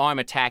is, I'm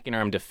attacking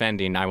or I'm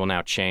defending, I will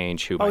now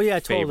change who my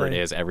favorite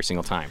is every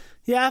single time.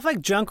 Yeah, if like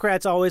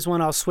Junkrat's always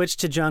one, I'll switch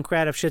to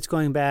Junkrat if shit's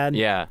going bad.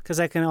 Yeah. Because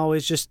I can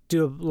always just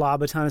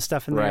lob a ton of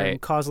stuff in there and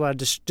cause a lot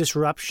of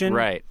disruption.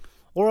 Right.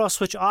 Or I'll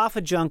switch off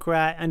a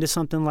Junkrat into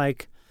something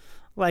like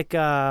what's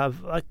her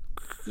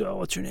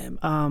name?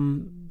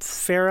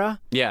 Pharah.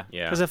 Yeah.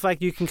 Because if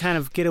like you can kind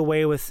of get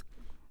away with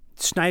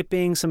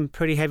sniping some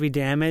pretty heavy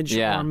damage.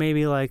 Yeah. Or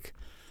maybe like,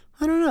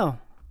 I don't know.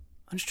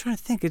 I'm just trying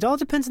to think. It all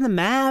depends on the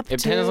map.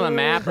 It depends on the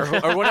map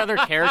or what other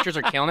characters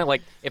are killing it.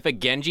 Like, if a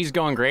Genji's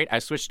going great, I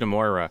switch to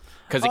Moira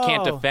because it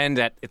can't defend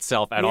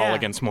itself at all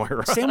against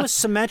Moira. Same with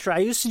Symmetra. I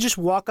used to just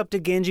walk up to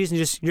Genji's and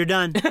just, you're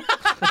done.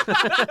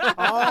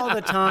 All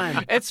the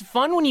time. It's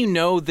fun when you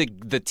know the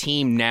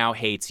team now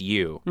hates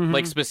you. Mm-hmm.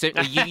 Like,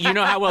 specifically, you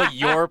know how well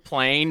you're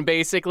playing,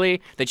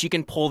 basically, that you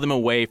can pull them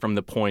away from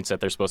the points that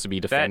they're supposed to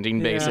be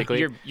defending,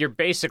 basically. You're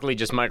basically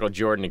just Michael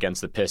Jordan against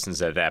the Pistons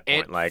at that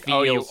point.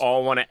 You feels...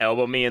 all want to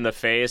elbow me in the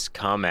face?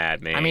 Come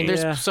at me. I mean,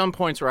 there's some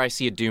points where I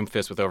see a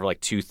Doomfist with over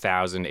like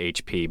 2,000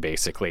 HP,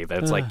 basically,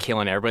 that's like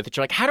killing everybody. That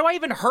you're like, how do I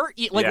even hurt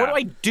you? Like, what do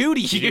I do to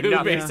you?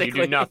 Basically, you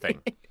do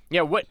nothing.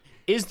 Yeah, what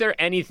is there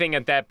anything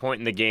at that point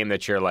in the game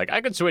that you're like, I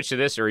could switch to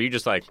this, or are you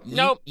just like,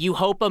 nope? You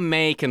hope a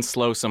Mei can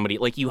slow somebody.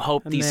 Like, you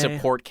hope these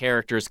support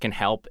characters can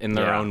help in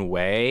their own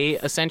way,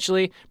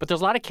 essentially. But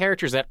there's a lot of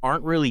characters that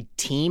aren't really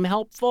team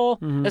helpful,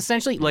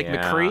 essentially. Like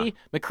McCree.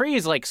 McCree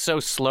is like so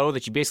slow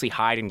that you basically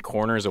hide in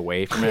corners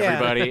away from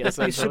everybody.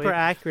 He's super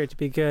accurate to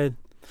be good.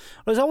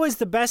 There's always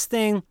the best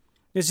thing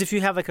is if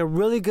you have like a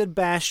really good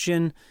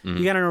Bastion,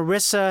 you got an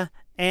Orisa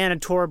and a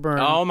Torbjorn.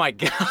 Oh my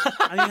god.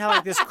 And you have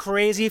like this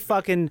crazy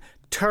fucking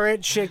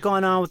turret shit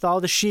going on with all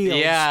the shields.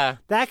 Yeah.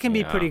 That can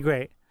be pretty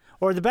great.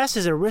 Or the best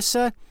is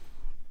Orisa,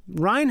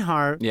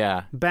 Reinhardt,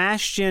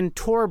 Bastion,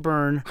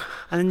 Torbjorn,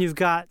 and then you've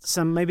got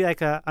some, maybe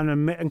like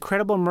an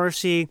Incredible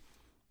Mercy,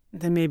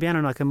 then maybe, I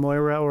don't know, like a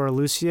Moira or a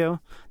Lucio.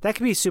 That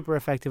could be super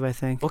effective, I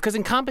think. Well, because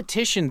in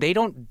competition, they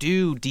don't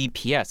do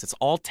DPS. It's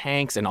all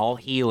tanks and all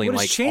healing. Well,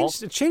 it's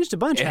changed a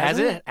bunch,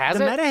 hasn't it? The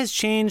meta has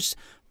changed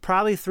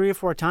probably 3 or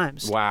 4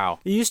 times. Wow.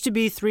 It used to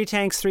be 3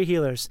 tanks, 3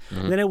 healers.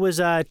 Then it was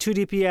 2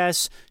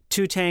 DPS,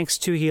 2 tanks,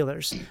 2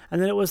 healers.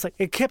 And then it was like,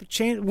 it kept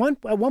changing.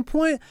 At one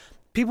point,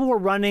 people were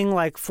running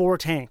like 4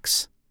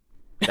 tanks.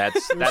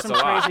 That's a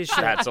lot.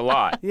 That's a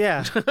lot.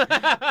 Yeah.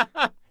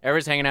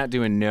 Everyone's hanging out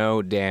doing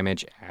no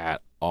damage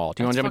at all.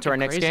 Do you want to jump into our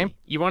next game?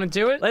 You want to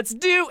do it? Let's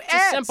do it. It's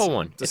a simple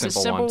one. It's a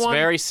simple one. It's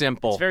very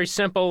simple. It's very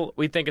simple.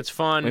 We think it's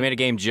fun. We made a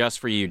game just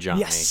for you,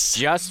 Johnny. Yes.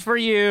 Just for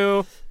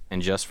you.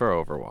 And just for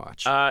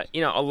Overwatch.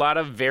 A lot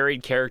of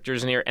varied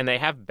characters in here, and they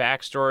have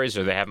backstories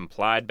or they have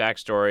implied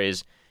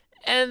backstories,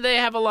 and they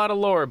have a lot of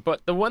lore.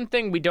 But the one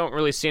thing we don't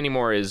really see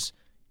anymore is,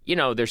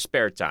 their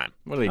spare time.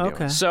 What are they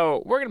doing?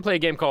 So we're going to play a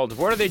game called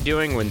What Are They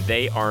Doing When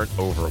They Aren't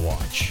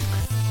Overwatch?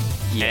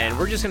 Yeah. And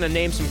we're just going to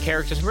name some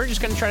characters, and we're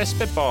just going to try to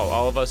spitball,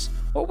 all of us,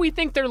 what we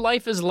think their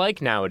life is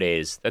like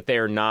nowadays, that they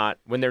are not,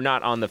 when they're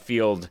not on the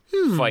field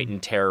fighting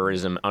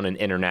terrorism on an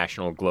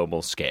international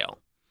global scale.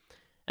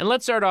 And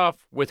let's start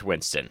off with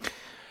Winston.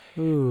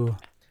 Ooh.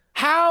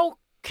 How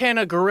can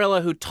a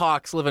gorilla who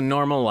talks live a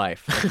normal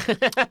life?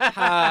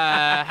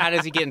 How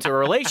does he get into a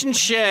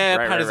relationship?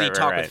 How does he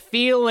talk with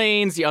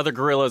feelings? The other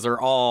gorillas are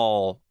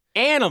all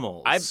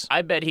animals.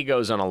 I bet he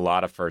goes on a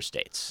lot of first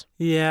dates.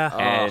 Yeah.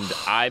 And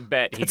I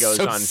bet he goes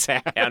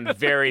on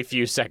very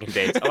few second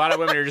dates. A lot of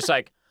women are just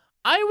like,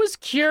 I was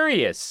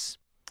curious.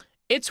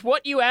 It's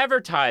what you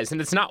advertise, and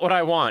it's not what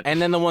I want.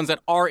 And then the ones that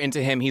are into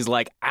him, he's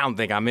like, I don't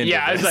think I'm into this.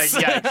 I was like,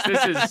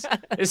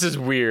 yikes, this is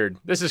weird.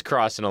 This is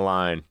crossing a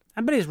line.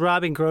 I bet he's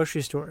robbing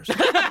grocery stores.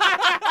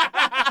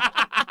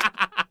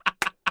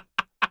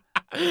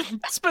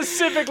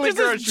 Specifically There's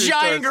grocery this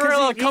giant stores.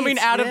 gorilla coming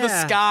out of the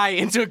sky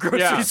into a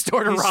grocery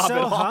store to He's rob so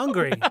it all.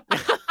 hungry.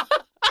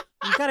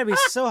 You gotta be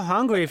so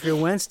hungry if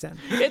you're Winston.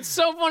 It's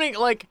so funny,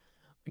 like,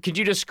 could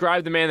you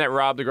describe the man that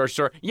robbed the grocery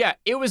store? Yeah,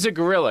 it was a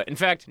gorilla. In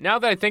fact, now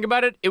that I think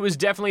about it, it was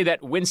definitely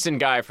that Winston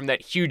guy from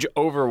that huge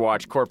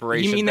Overwatch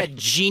corporation. You mean that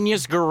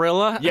genius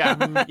gorilla?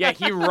 Yeah,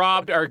 he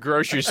robbed our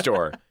grocery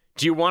store.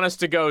 Do you want us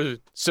to go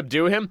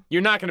subdue him?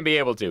 You're not going to be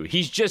able to.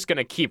 He's just going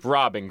to keep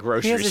robbing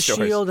grocery stores. He has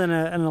a shield and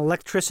an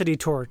electricity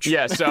torch.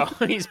 Yeah, so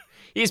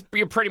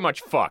you're pretty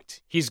much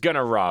fucked. He's going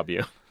to rob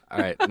you. All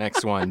right,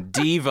 next one.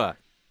 Diva.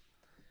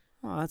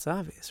 Oh, that's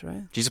obvious,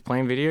 right? She's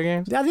playing video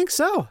games? Yeah, I think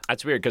so.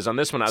 That's weird, because on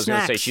this one I was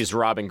going to say she's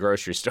robbing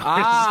grocery stores.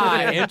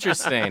 Ah,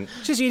 interesting.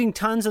 She's eating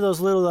tons of those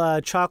little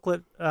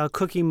chocolate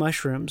cookie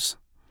mushrooms.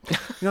 You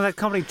know that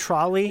company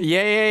Trolley?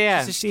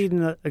 Yeah. She's just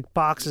eating like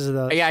boxes of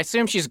those. Yeah, I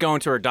assume she's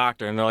going to her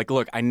doctor, and they're like,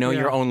 look, I know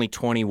you're only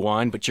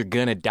 21, but you're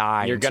going to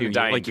die. You're going to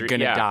die. Like, you're going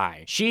to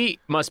die. She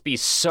must be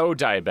so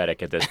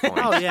diabetic at this point.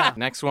 Oh, yeah.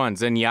 Next one,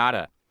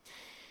 Zenyatta.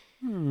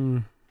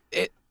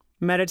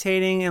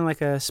 Meditating in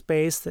like a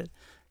space that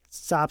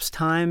stops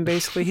time,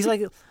 basically.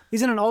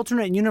 He's in an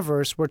alternate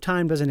universe where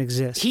time doesn't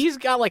exist. He's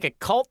got like a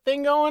cult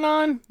thing going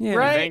on, Yeah.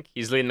 right? You think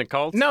he's leading the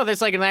cult? No,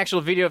 there's like an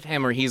actual video of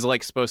him where he's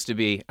like supposed to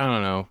be, I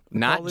don't know,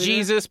 not cult leader?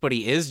 Jesus, but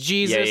he is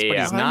Jesus, Yeah, but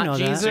yeah. he's Oh, I not know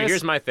that. Jesus. So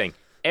here's my thing.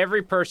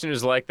 Every person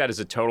who's like that is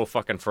a total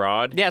fucking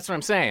fraud. Yeah, that's what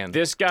I'm saying.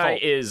 This guy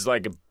Cult. is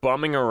like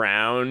bumming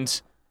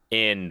around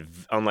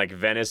on like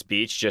Venice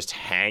Beach, just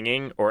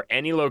hanging, or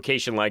any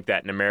location like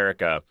that in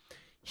America.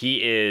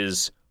 He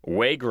is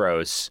way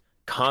gross,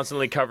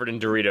 constantly covered in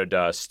Dorito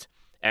dust,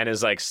 and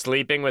is like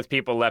sleeping with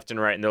people left and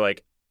right. And they're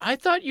like, I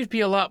thought you'd be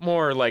a lot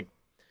more like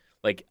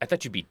I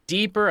thought you'd be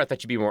deeper. I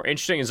thought you'd be more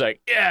interesting. He's like,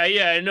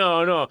 yeah,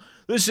 no.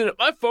 Listen,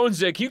 my phone's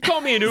dead. Can you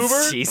call me an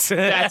Uber? Jesus.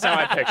 That's how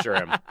I picture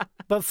him.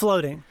 But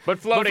floating. But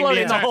floating, floating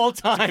the entire- whole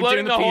time,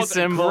 floating doing the the whole peace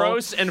symbol.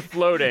 gross and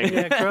floating.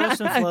 Yeah, gross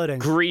and floating.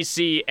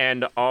 Greasy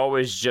and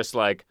always just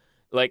like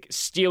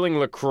stealing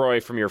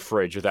LaCroix from your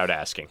fridge without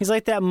asking. He's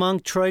like that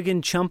monk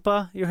Troigan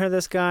Chumpa. You heard of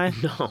this guy?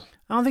 No.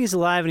 I don't think he's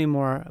alive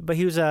anymore, but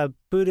he was a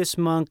Buddhist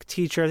monk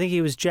teacher. I think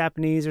he was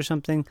Japanese or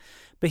something.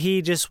 But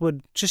he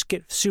would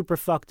get super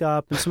fucked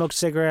up and smoke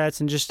cigarettes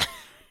and just.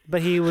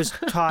 But he was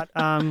taught.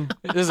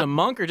 This is a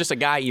monk or just a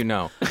guy you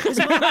know?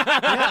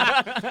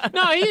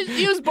 No,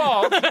 he was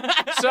bald.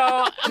 So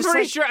I'm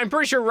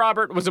pretty sure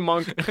Robert was a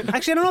monk.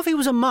 Actually, I don't know if he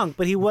was a monk,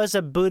 but he was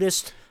a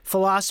Buddhist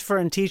philosopher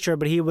and teacher.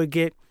 But he would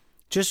get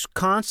just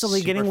constantly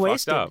Super getting fucked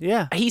wasted. up.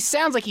 Yeah. He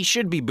sounds like he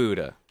should be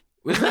Buddha.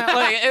 Isn't that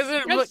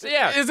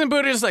like, isn't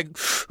Buddha just like,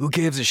 who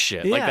gives a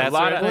shit? Like Yeah. that A lot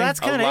sort of of, thing? that's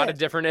a kinda lot it. of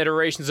different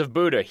iterations of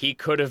Buddha. He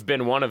could have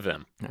been one of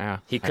them. Yeah.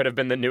 He could have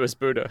been the newest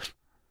Buddha.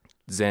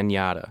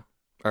 Zenyatta.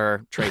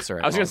 Or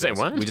Tracer. I was gonna say,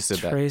 apologize. what? We just did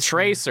that.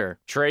 Tracer. Tracer.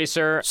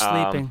 Tracer.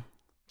 Sleeping.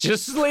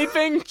 Just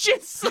sleeping.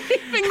 Just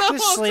sleeping the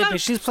Just whole sleeping.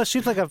 time.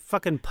 She's like a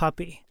fucking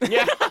puppy. Yeah. You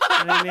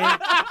know what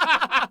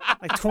I mean?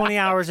 Like 20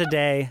 hours a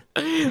day.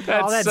 That's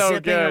All that so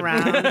zipping good.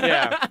 around.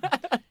 Yeah.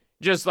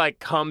 Just like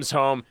comes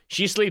home.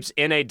 She sleeps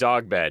in a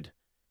dog bed.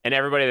 And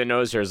everybody that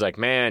knows her is like,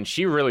 man,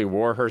 she really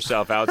wore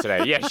herself out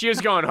today. Yeah, she was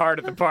going hard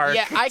at the park.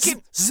 Yeah, I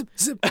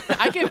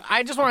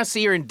just want to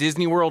see her in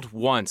Disney World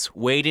once,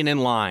 waiting in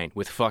line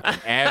with fucking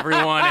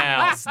everyone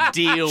else.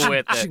 Deal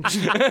with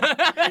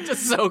it.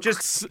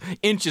 just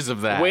inches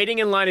of that. Waiting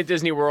in line at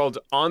Disney World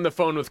on the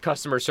phone with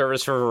customer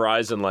service for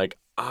Verizon, like,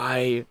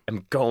 I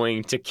am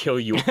going to kill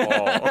you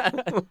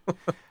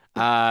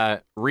all.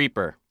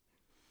 Reaper.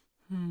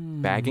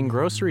 Bagging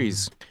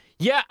groceries.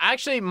 Yeah,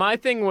 actually, my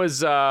thing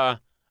was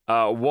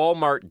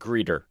Walmart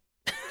greeter.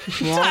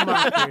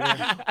 Walmart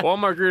greeter.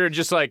 Walmart greeter,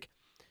 just like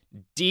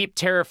deep,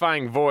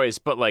 terrifying voice,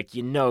 but like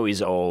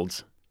he's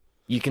old.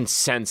 You can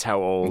sense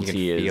how old You can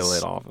he is. feel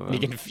it off of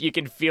him. You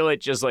can feel it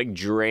just like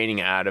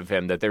draining out of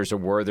him. That there's a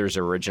Werther's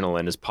original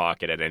in his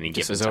pocket at any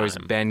given There's time. always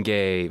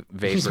Bengay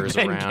vapors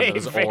Bengay around.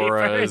 Those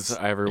auras vapors.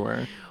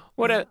 everywhere.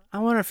 What a I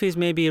wonder if he's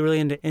maybe really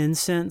into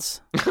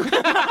incense.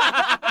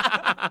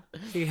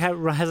 He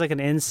has like an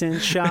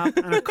incense shop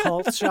and a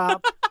cult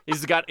shop.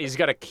 he's got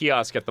a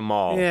kiosk at the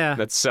mall Yeah.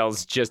 that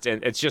sells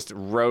it's just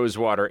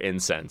rosewater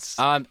incense.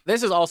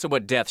 This is also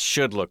what death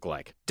should look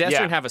like. Death Yeah.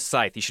 shouldn't have a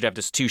scythe. He should have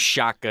just two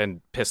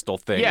shotgun pistol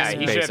things. Yeah,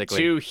 he should have basically.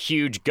 two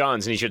huge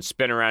guns and he should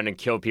spin around and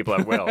kill people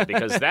at will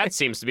because that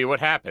seems to be what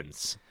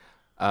happens.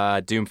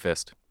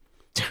 Doomfist.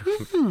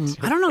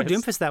 I don't know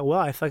Doomfist that well.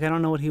 I feel like I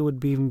don't know what he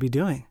would even be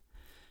doing.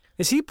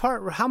 Is he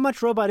how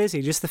much robot is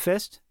he? Just the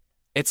fist?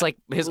 It's like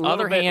his A little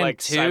other bit hand like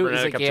too. cybernetic Is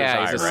up like, to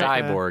yeah, his he's a eye,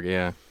 right? cyborg.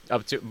 Yeah.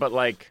 Up to, but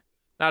like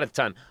not a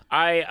ton.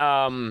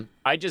 I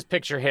just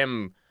picture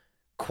him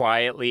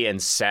quietly and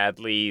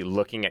sadly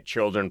looking at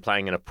children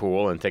playing in a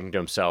pool and thinking to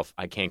himself,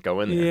 "I can't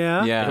go in there.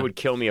 Yeah. Yeah. It would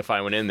kill me if I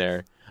went in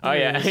there." Oh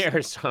yeah,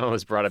 here someone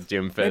was brought up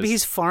Doomfist. Maybe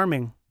he's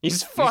farming.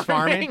 he's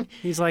farming.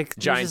 He's like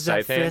Giant uses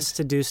that scythe hand. fist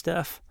to do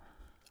stuff.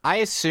 I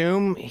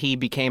assume he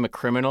became a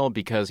criminal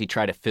because he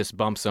tried to fist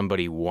bump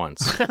somebody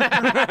once.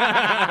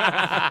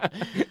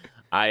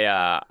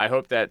 I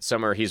hope that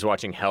summer he's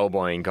watching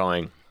Hellboy and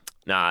going,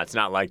 "Nah, it's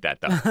not like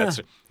that though. That's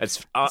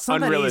It's not that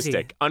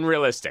unrealistic. easy.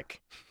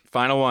 Unrealistic."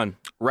 Final one.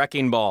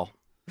 Wrecking Ball.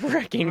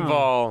 Wrecking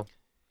Ball.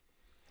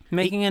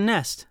 Making a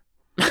nest.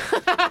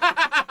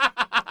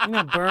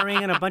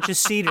 Burrowing in a bunch of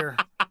cedar.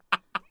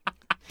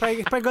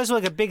 Probably goes to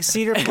like a big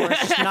cedar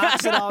forest, just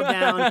knocks it all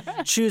down,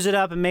 chews it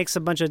up, and makes a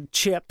bunch of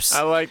chips.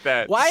 I like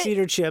that. Why?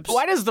 Cedar chips.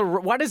 Why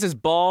does his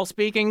ball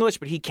speak English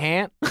but he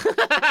can't?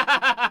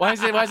 Why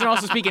is it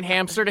also speaking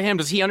hamster to him?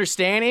 Does he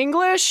understand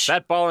English?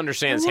 That ball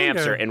understands I wonder.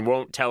 hamster and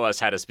won't tell us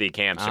how to speak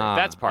hamster.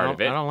 That's part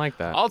of it. I don't like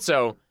that.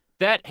 Also,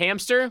 that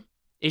hamster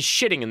is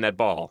shitting in that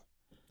ball.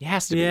 He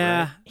has to be. Yeah,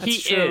 Right? that's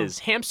He true. is.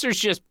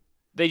 Hamsters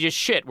they just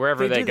shit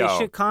wherever They do go. this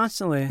shit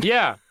constantly.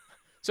 Yeah.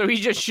 So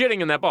he's just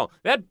shitting in that ball.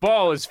 That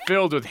ball is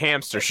filled with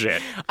hamster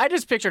shit. I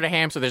just pictured a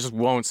hamster that just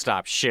won't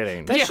stop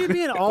shitting. That should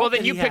be an alt Well, then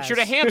that you he pictured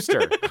a has.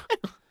 hamster.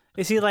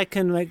 Is he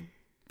can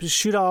just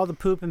shoot all the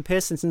poop and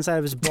piss that's inside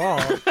of his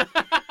ball,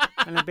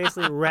 and it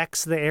basically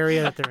wrecks the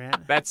area that they're in?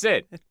 That's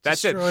it.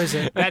 That's destroys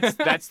it. it.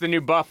 That's the new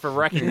buff for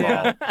Wrecking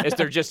Ball. Is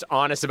they're just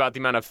honest about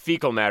the amount of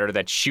fecal matter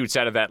that shoots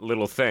out of that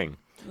little thing.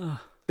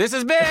 This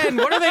has been,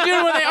 what are they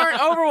doing when they aren't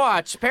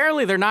Overwatch?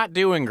 Apparently, they're not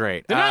doing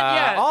great. They're not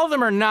yet. All of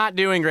them are not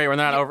doing great when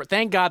they're not over.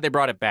 Thank God they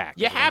brought it back.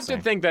 You is what I'm have to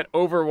saying. think that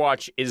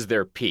Overwatch is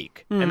their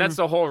peak. And that's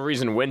the whole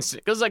reason Winston...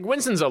 Because, like,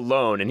 Winston's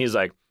alone, and he's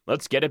like,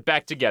 let's get it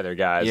back together,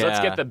 guys. Let's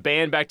Yeah. get the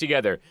band back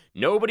together.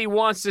 Nobody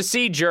wants to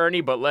see Journey,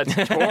 but let's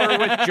tour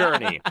with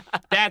Journey.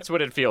 That's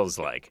what it feels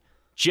like.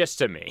 Just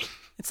to me.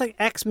 It's like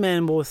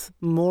X-Men with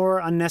more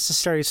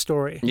unnecessary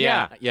story.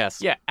 Yeah,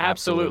 yes. Yeah,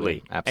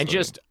 absolutely. Absolutely. And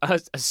just a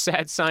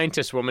sad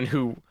scientist woman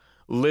who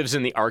lives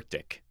in the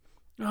Arctic.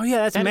 Oh yeah,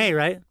 that's May,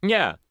 right?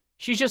 Yeah.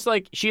 She's just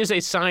like, she is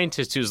a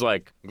scientist who's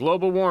like,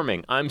 global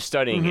warming, I'm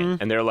studying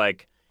it. And they're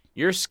like,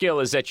 your skill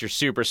is that you're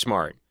super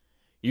smart.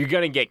 You're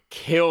going to get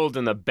killed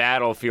in the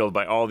battlefield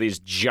by all these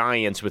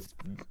giants with,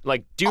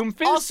 like,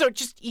 Doomfist. Also,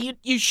 just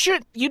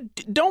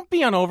don't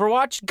be on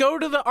Overwatch. Go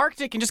to the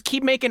Arctic and just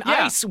keep making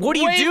ice. What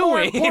are you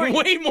doing?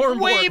 Way more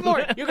important. Way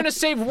more. You're going to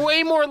save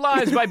way more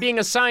lives by being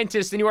a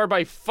scientist than you are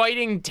by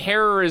fighting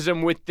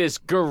terrorism with this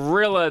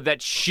gorilla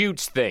that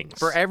shoots things.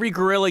 For every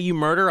gorilla you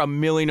murder, a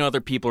million other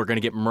people are going to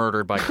get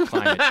murdered by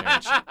climate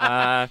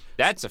change.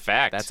 That's a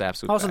fact. That's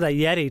absolutely Also that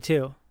Yeti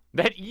too.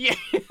 Yeah.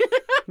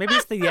 Maybe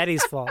it's the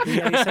Yeti's fault. The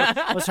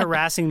Yeti was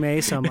harassing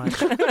May so much.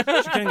 She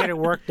couldn't get her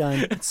work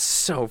done.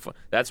 so fun.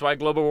 That's why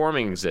global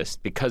warming exists,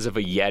 because of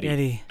a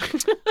Yeti.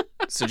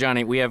 So,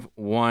 Johnny, we have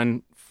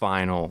one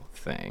final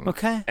thing.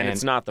 Okay. And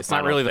it's not the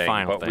final really thing, the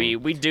final but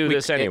thing. we do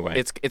this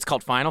anyway. It's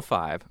called Final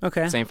Five.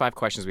 Okay. Same 5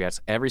 questions we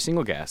ask every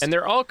single guest. And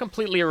they're all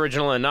completely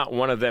original, and not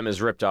one of them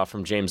is ripped off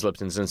from James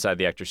Lipton's Inside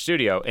the Actors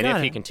Studio. And Got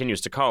if he it.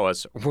 continues to call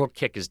us, we'll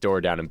kick his door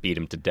down and beat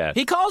him to death.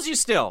 He calls you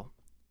still.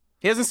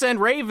 He doesn't send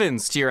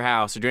ravens to your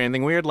house or do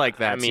anything weird like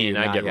that. I to mean, you,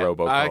 I not get yet.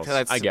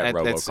 robocalls. I get it's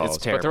robocalls, but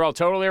terrible. they're all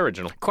totally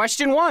original.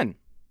 Question 1.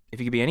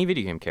 If you could be any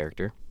video game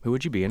character, who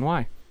would you be and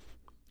why?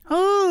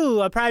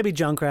 Ooh, I'd probably be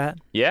Junkrat.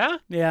 Yeah?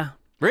 Yeah.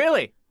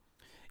 Really?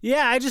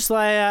 Yeah,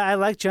 I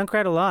like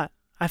Junkrat a lot.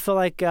 I feel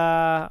like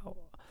I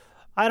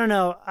don't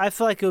know. I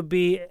feel like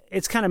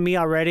it's kind of me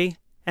already,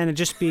 and it'd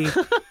just be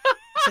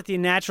it's like the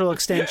natural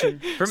extension.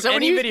 From So when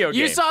any you, video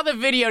game. you saw the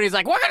video and he's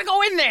like, we're going to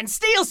go in there and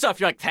steal stuff.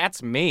 You're like,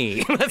 that's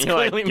me. That's You're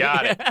clearly like,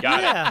 got me. it,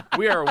 got Yeah. it.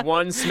 We are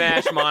one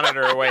smash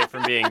monitor away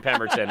from being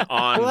Pemberton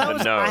on Well,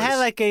 the nose. I had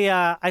like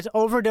I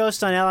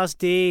overdosed on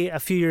LSD a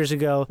few years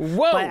ago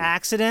Whoa. by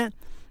accident.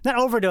 Not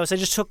overdose. I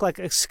just took like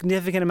a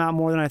significant amount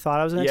more than I thought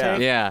I was going to Yeah.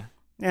 take. Yeah.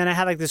 And I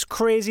had like this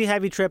crazy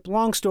heavy trip.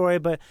 Long story,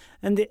 but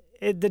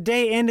the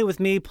day ended with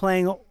me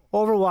playing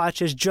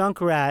Overwatch as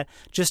Junkrat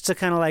just to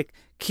kind of like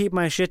keep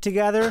my shit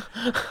together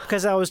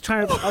because I was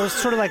sort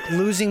of like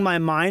losing my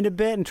mind a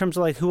bit in terms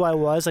of like who I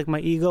was. Like my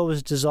ego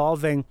was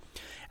dissolving,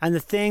 and the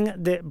thing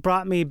that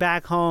brought me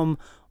back home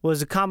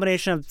was a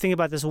combination of thinking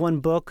about this one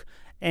book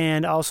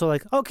and also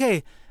like,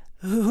 okay,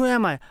 who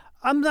am I?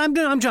 I'm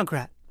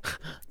Junkrat.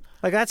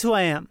 Like that's who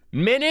I am.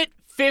 Minute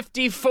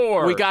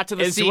 54. We got to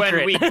the is secret.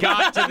 when we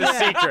got to the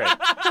secret.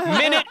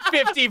 Minute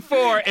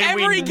 54, and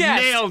Every we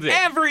guest. nailed it.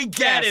 Every guest.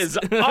 That is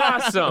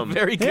awesome.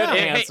 Very good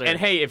answer. And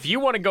hey, if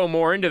you want to go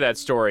more into that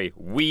story,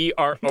 we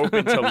are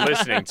open to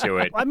listening to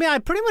it. I mean, I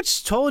pretty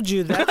much told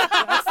you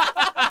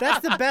that. That's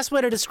the best way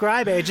to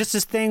describe it. It's just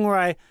this thing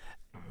where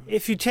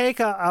if you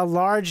take a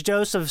large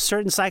dose of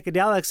certain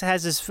psychedelics, it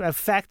has this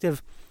effect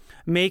of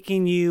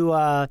making you,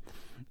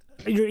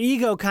 your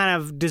ego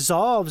kind of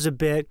dissolves a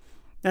bit,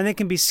 and it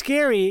can be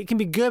scary. It can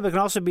be good, but it can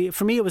also be,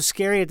 for me, it was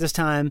scary at this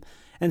time.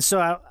 And so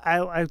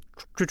I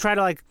to try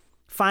to like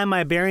find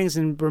my bearings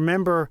and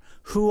remember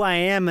who I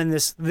am in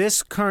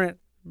this current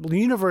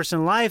universe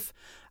in life.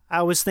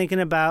 I was thinking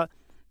about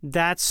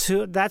that's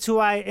who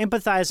I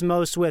empathize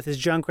most with is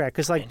Junkrat,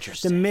 because like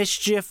the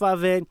mischief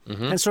of it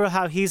and sort of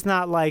how he's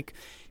not like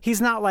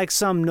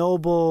some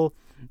noble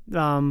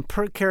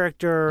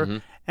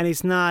character, and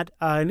he's not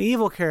an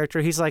evil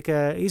character. He's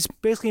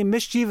basically a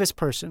mischievous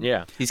person.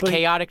 Yeah. He's But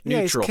chaotic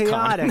neutral. Yeah, he's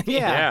chaotic. Yeah.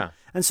 Yeah.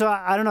 And so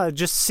I don't know,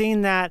 just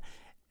seeing that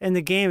in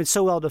the game, it's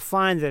so well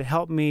defined that it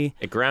helped me.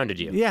 It grounded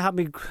you. Yeah, helped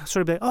me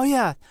sort of be like, oh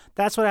yeah,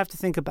 that's what I have to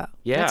think about.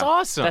 Yeah. That's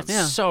awesome. That's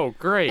Yeah. so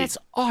great. That's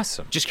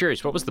awesome. Just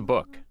curious, what was the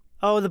book?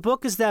 Oh, the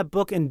book is that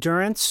book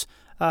Endurance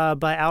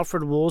by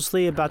Alfred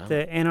Woolsey about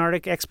the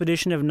Antarctic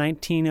expedition of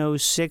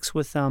 1906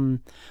 with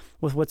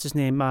what's his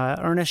name?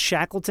 Ernest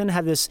Shackleton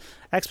had this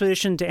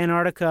expedition to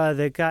Antarctica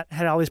that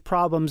had all these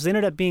problems. They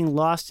ended up being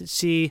lost at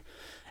sea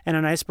and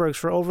on icebergs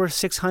for over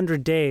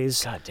 600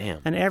 days. God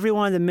damn. And every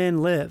one of the men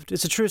lived.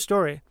 It's a true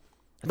story.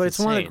 But it's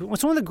one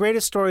of the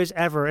greatest stories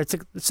ever. It's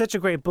such a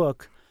great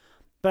book.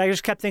 But I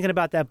just kept thinking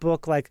about that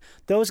book. Like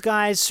those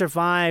guys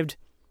survived.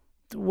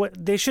 What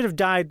they should have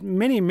died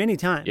many, many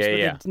times. Yeah, but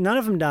yeah. None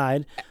of them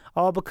died,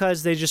 all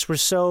because they just were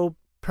so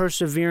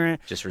perseverant.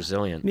 Just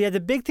resilient. Yeah, the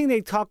big thing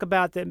they talk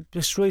about that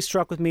just really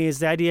struck with me is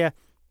the idea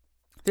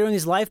they were in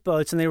these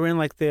lifeboats and they were in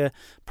like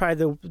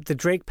probably the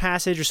Drake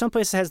Passage or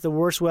someplace that has the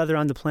worst weather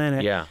on the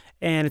planet. Yeah.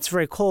 And it's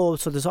very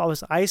cold, so there's all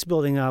this ice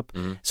building up.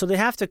 So they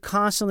have to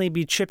constantly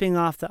be chipping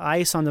off the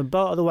ice on the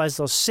boat, otherwise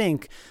they'll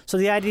sink. So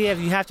the idea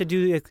of you have to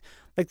do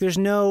like there's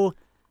no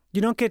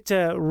You don't get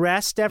to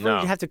rest ever.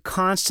 No. You have to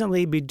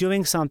constantly be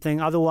doing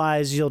something,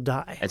 otherwise you'll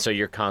die. And so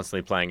you're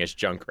constantly playing as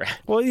Junkrat.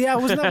 Well, yeah,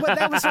 it was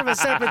that was sort of a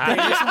separate thing.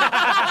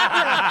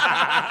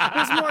 It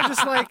was more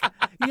just like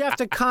you have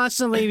to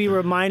constantly be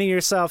reminding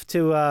yourself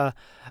to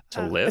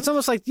live? It's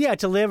almost like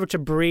to live or to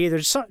breathe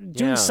or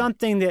doing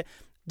something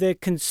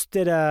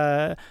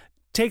that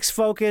takes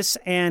focus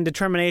and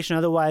determination.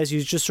 Otherwise,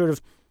 you just sort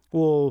of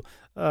will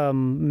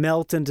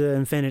melt into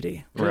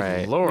infinity.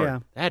 Right. Lord, Yeah.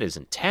 that is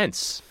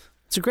intense.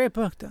 It's a great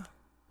book, though. That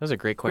was a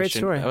great question.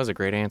 story. That was a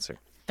great answer.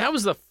 That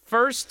was the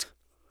first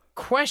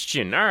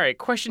question. All right,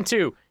 question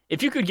 2.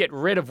 If you could get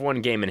rid of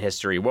one game in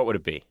history, what would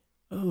it be?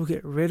 Oh,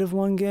 get rid of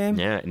one game?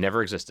 Yeah, it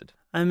never existed.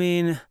 I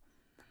mean,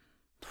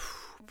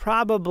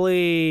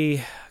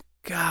 probably,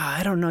 God,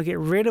 I don't know. Get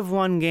rid of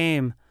one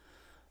game.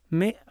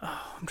 I'm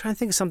trying to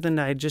think of something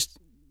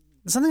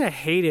something I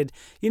hated.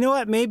 You know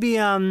what? Maybe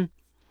what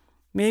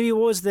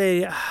was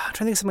I'm trying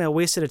to think of something I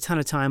wasted a ton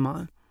of time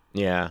on.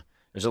 Yeah.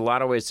 There's a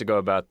lot of ways to go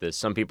about this.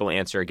 Some people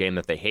answer a game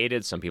that they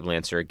hated. Some people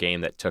answer a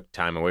game that took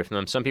time away from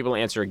them. Some people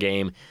answer a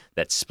game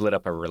that split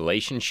up a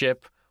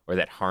relationship or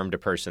that harmed a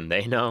person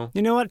they know.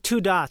 You know what?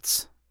 2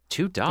 Dots.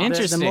 2 dots.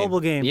 Interesting. The mobile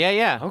game.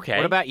 Yeah. Okay.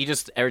 What about you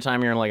just every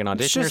time you're in like an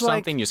audition or just like-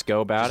 something, you just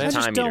go about I it?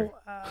 just Time don't.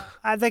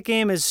 That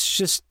game is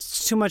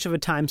just too much of a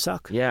time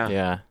suck. Yeah.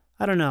 Yeah.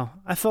 I don't know.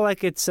 I feel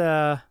like it's.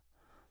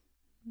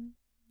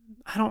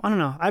 I don't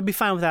know. I'd be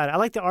fine without it. I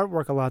like the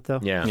artwork a lot, though.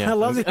 Yeah. Yeah. I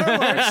love the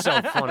artwork. It's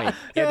so funny.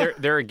 Yeah,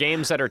 there are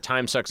games that are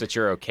time sucks that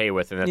you're okay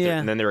with, and, Yeah.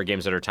 and then there are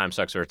games that are time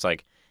sucks where it's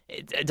like,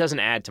 it doesn't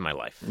add to my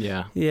life.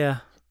 Yeah. Yeah.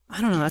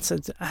 I don't know.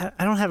 I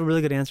don't have a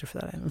really good answer for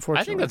that, unfortunately.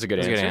 I think that's a good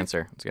That's a answer. good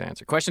answer. That's a good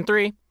answer. Question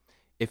 3.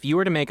 If you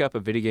were to make up a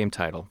video game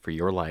title for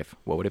your life,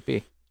 what would it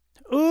be?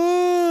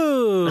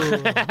 Ooh,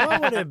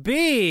 what would it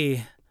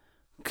be?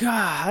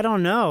 God, I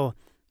don't know.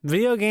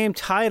 Video game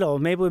title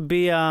maybe it would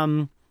be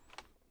The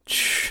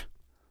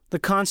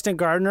Constant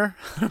Gardener.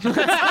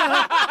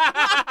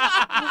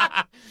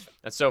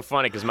 That's so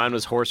funny because mine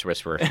was Horse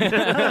Whisperer.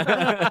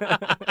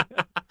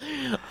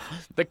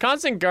 The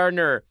Constant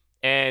Gardener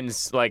and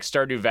like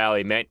Stardew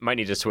Valley might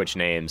need to switch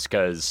names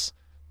because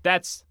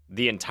that's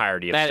the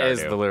entirety of That Stardew.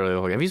 is literally the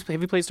whole game.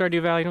 Have you played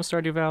Stardew Valley? You know what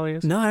Stardew Valley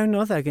is? No, I don't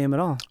know that game at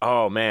all.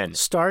 Oh man,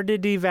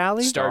 Stardew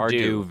Valley.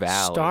 Stardew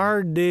Valley.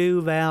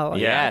 Stardew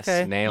Valley. Yes.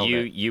 Okay. Nailed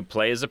it. you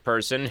play as a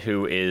person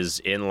who is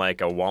in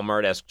like a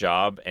Walmart-esque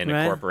job in a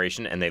Right.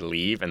 corporation, and they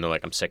leave, and they're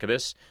like, "I'm sick of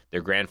this."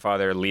 Their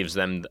grandfather leaves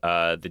them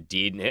the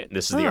deed.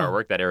 This is the Oh.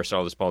 artwork that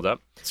Aristotle just pulled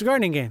up. It's a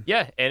gardening game.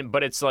 Yeah,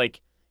 but it's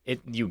like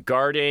you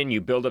garden,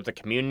 you build up the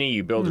community,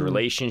 you build a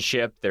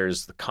relationship.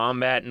 There's the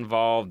combat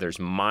involved. There's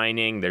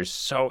mining.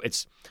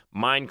 It's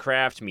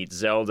Minecraft meets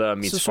Zelda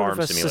meets It's sort Farm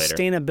of a Simulator.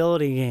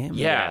 sustainability game.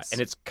 Yeah, Yes.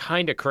 and it's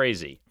kind of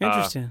crazy.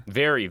 Interesting.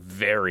 Very,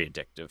 very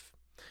addictive.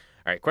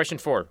 All right, question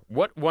 4.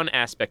 What one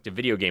aspect of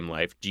video game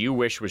life do you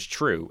wish was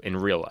true in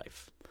real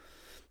life?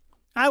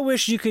 I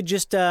wish you could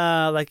just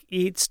like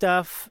eat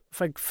stuff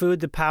like food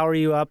to power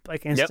you up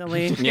like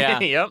instantly. Yeah.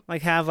 Yep.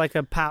 Like have like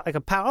a power.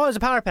 Oh, it's a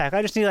power pack.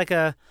 I just need like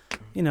a,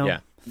 Yeah.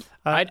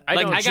 Uh, I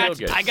Like don't I feel got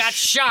good. I got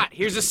shot.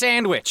 Here's a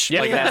sandwich. Yeah.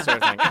 Like that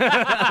sort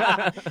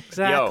of thing.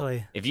 exactly.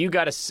 Yo, if you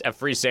got a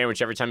free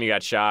sandwich every time you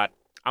got shot,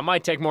 I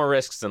might take more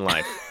risks in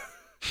life.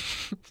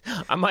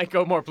 I might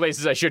go more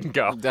places I shouldn't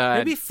go.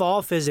 Maybe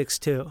fall physics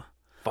too.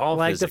 Fall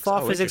Like physics. the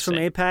fall Oh, physics from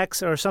interesting.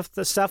 Apex or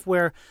the stuff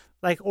where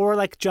like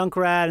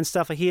Junkrat and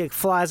stuff like he like,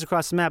 flies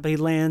across the map but he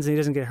lands and he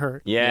doesn't get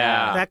hurt.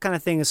 Yeah. That kind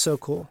of thing is so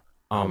cool.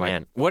 Oh,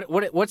 man.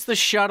 What's the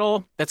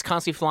shuttle that's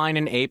constantly flying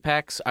in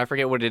Apex? I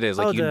forget what it is.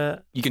 Like Oh,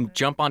 you can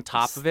jump on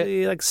top of it.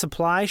 The like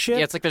supply ship.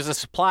 Yeah, it's like there's a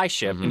supply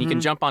ship, and you can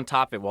jump on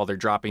top of it while they're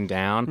dropping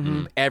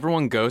down.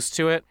 Everyone goes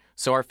to it.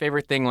 So our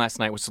favorite thing last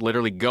night was to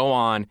literally go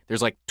on.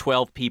 There's like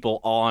 12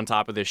 people all on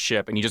top of this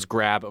ship, and you just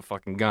grab a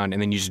fucking gun,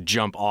 and then you just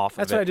jump off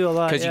That's of it. what I do a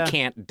lot, Because yeah. you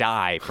can't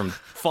die from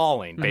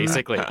falling,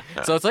 basically.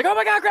 So it's like, oh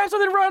my God, grab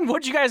something, run.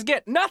 What'd you guys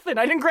get? Nothing.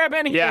 I didn't grab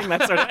anything. Yeah.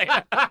 That sort of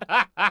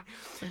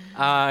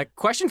thing.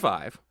 Question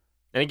 5.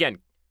 And again,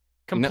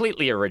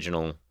 completely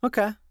original,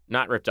 Okay.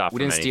 not ripped off We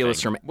from didn't steal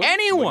this anything. from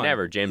anyone. Would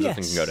never. James Yes.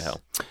 Wilson can go to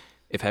hell.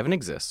 If heaven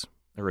exists,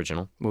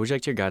 Original. what would you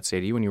like your God say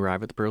to you when you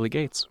arrive at the pearly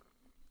gates?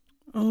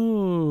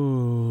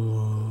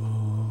 Ooh.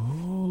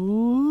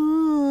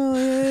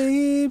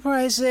 He'd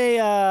probably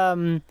say,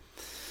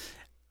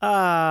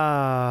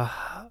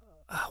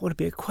 would it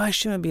be a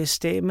question? Would it be a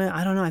statement?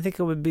 I don't know. I think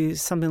it would be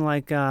something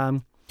like,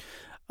 maybe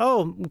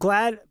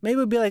it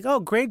would be like, oh,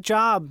 great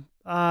job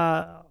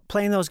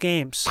playing those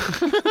games.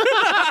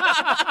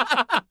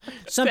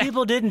 Some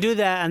people didn't do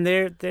that, and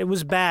it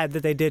was bad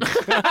that they didn't.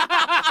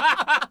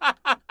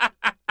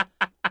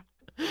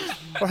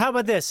 Or how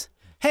about this?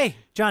 Hey,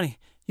 Johnny,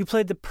 you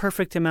played the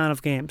perfect amount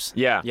of games.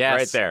 Yeah.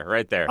 Yes.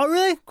 Right there. Oh,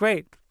 really?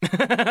 Great.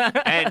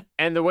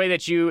 and the way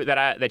that you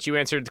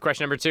answered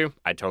question number 2,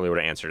 I totally would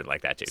have answered it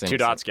like that too. Same, 2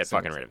 dots, same, get same,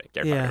 fucking rid of it.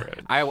 Get Yeah. fucking rid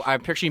of it.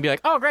 I'm picturing you be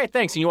like, oh, great,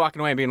 thanks. And you walking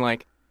away and being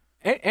like,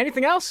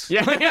 anything else?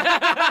 Yeah.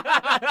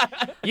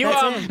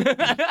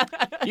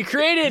 You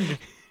created,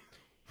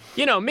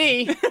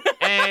 me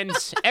and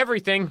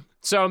everything.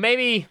 So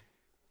maybe,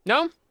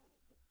 no?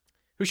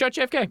 Who shot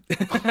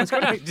JFK? What's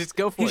going on? Just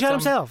go for He it. shot Tom.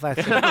 himself,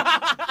 actually.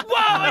 Whoa,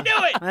 I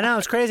knew it! I know,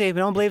 it's crazy. If you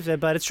don't believe it,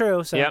 but it's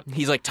true. So. Yep.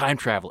 He's like, time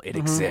travel. It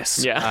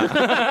exists.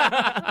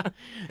 Yeah.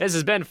 This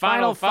has been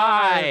Final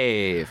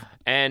Five. Five.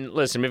 And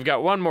listen, we've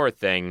got one more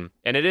thing,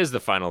 and it is the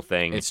final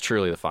thing. It's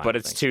truly the final but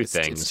it's thing. two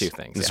things. It's two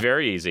things. It's yeah.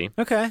 very easy.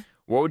 Okay.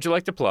 What would you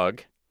like to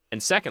plug?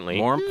 And secondly,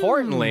 More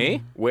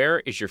importantly,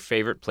 where is your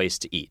favorite place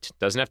to eat?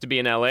 Doesn't have to be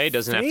in LA,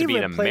 doesn't have to be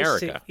in Favorite place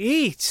to America.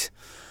 eat.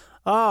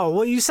 Oh,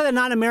 well, you said it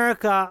not in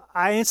America.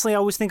 I instantly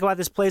always think about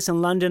this place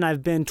in London.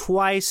 I've been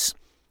twice.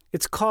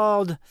 It's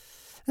called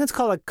a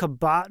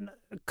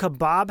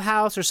kebab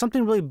house or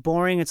something really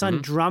boring. It's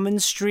on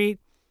Drummond Street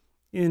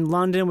in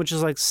London, which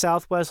is like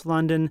southwest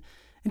London.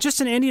 It's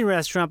just an Indian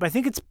restaurant, but I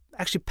think it's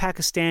actually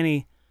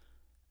Pakistani.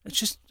 It's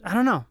just, I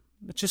don't know.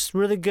 It's just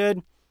really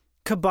good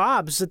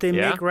kebabs that they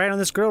Yeah? make right on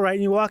this grill, right?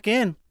 And you walk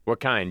in. What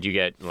kind? Do you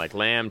get like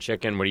lamb,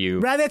 chicken? What do you?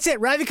 That's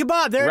it. Ravi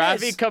kebab. There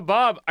Ravi it is.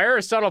 kebab.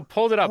 Aristotle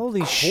pulled it up Holy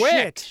quick.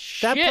 shit.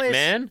 That Shit, place,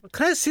 man.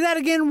 Can I see that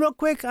again real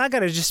quick? I got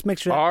to just make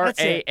sure. That's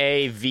it.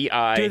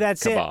 RAAVI Dude,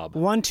 that's kebab. it.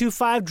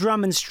 125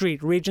 Drummond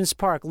Street, Regent's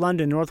Park,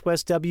 London,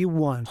 Northwest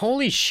W1.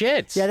 Holy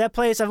shit. Yeah, that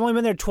place, I've only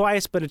been there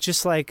twice, but it's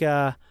just like,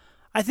 I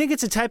think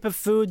it's a type of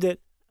food that,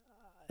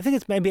 I think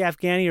it's maybe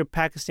Afghani or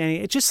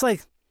Pakistani. It's just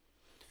like,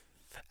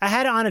 I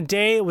had it on a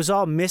day, it was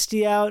all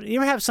misty out. You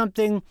ever have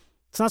something,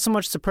 it's not so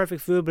much the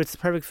perfect food, but it's the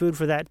perfect food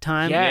for that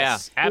time?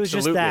 Yes, It was just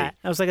absolutely. that.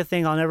 That was like a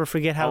thing, I'll never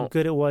forget how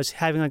good it was,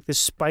 having like this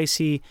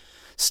spicy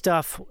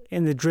stuff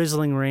in the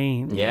drizzling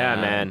rain. Yeah,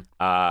 man.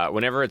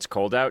 Whenever it's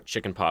cold out,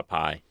 chicken pot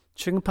pie.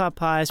 Chicken pot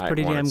pie is I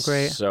pretty want damn it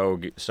great.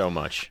 so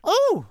much.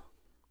 Oh,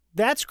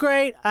 that's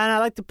great. And I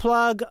like to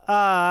plug,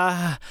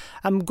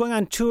 I'm going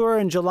on tour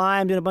in July.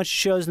 I'm doing a bunch of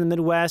shows in the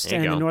Midwest There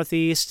and you in the go.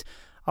 Northeast.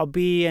 I'll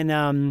be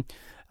in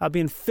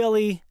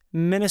Philly,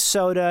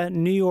 Minnesota,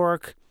 New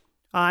York,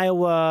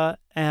 Iowa,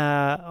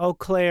 Eau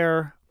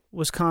Claire,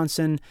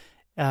 Wisconsin,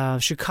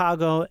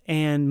 Chicago,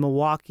 and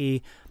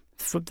Milwaukee.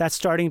 That's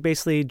starting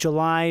basically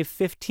July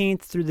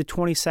 15th through the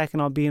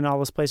 22nd. I'll be in all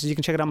those places. You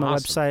can check it out on my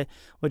Awesome. website,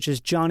 which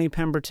is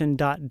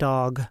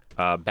johnnypemberton.dog.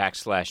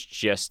 /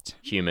 just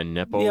human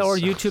nipples. Yeah, or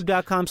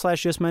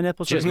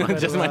youtube.com/justmynipples. Just my-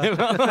 just my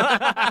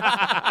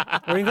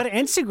Or you can go to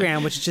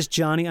Instagram, which is just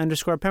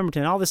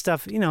Johnny_Pemberton. All this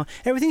stuff,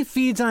 everything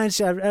feeds on each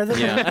other.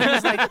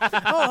 It's like,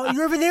 oh,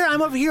 you're over there,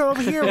 I'm over here,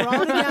 we're all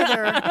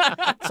together.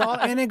 It's all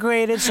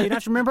integrated, so you don't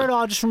have to remember it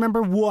all, just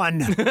remember one.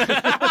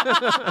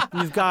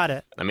 You've got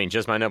it. I mean,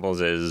 just my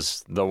nipples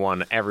is the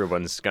one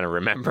everyone's gonna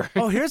remember.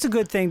 Oh, here's a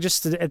good thing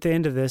just at the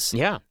end of this.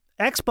 Yeah.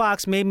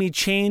 Xbox made me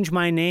change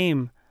my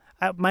name.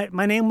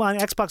 My name on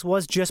Xbox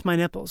was Just My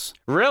Nipples,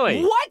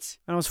 Really? What?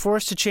 and I was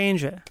forced to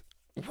change it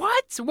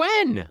What?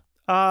 When?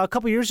 a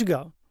couple years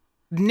ago.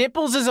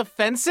 Nipples is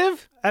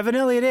offensive?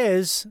 Evidently it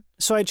is,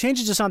 so I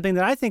changed it to something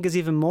that I think is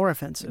even more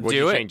offensive. What'd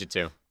Do you it. change it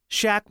to?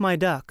 Shack my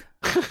duck.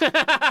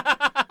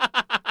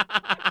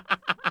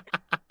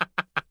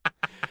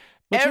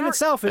 Which in Every-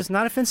 itself is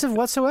not offensive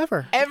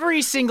whatsoever.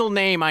 Every single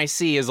name I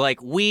see is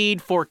like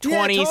weed for Yeah,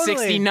 totally.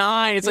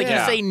 2069. It's like Yeah.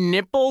 you say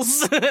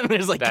nipples, and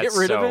there's like That's get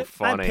rid so of it.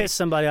 funny. I'd piss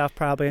somebody off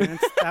probably, and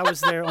that was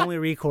their only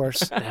recourse.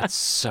 That's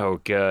so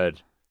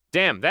good.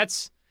 Damn,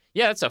 that's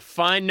a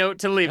fine note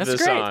to leave That's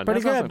this great. on. Pretty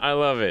That's good. awesome. I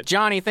love it.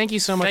 Johnny, thank you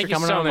so much Thank for you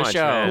coming so on the much,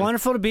 show. man.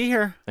 Wonderful to be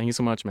here. Thank you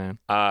so much, man.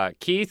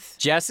 Keith,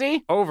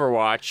 Jesse,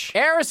 Overwatch,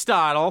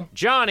 Aristotle,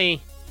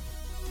 Johnny.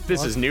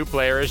 This is New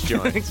Player Has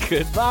Joined. goodbye.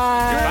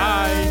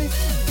 Goodbye.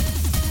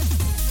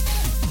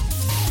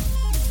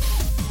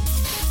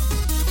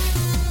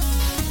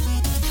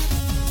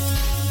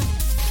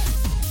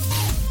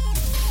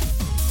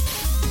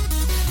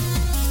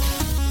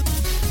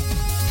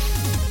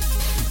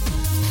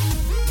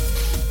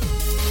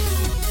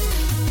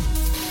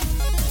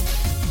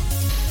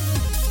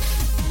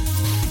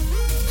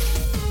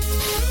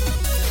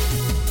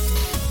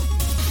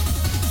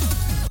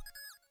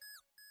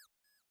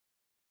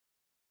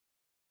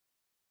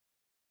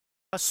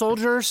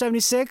 Soldier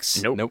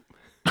 76. Nope. Nope.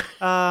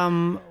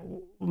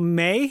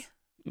 May.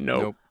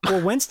 Nope.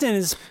 Well, Winston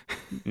is.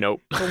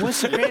 Nope. Well,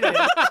 Winston created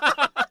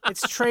it.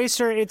 It's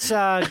Tracer. It's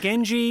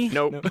Genji.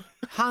 Nope.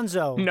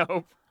 Hanzo.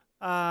 Nope.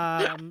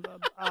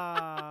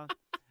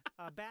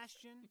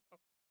 Bastion.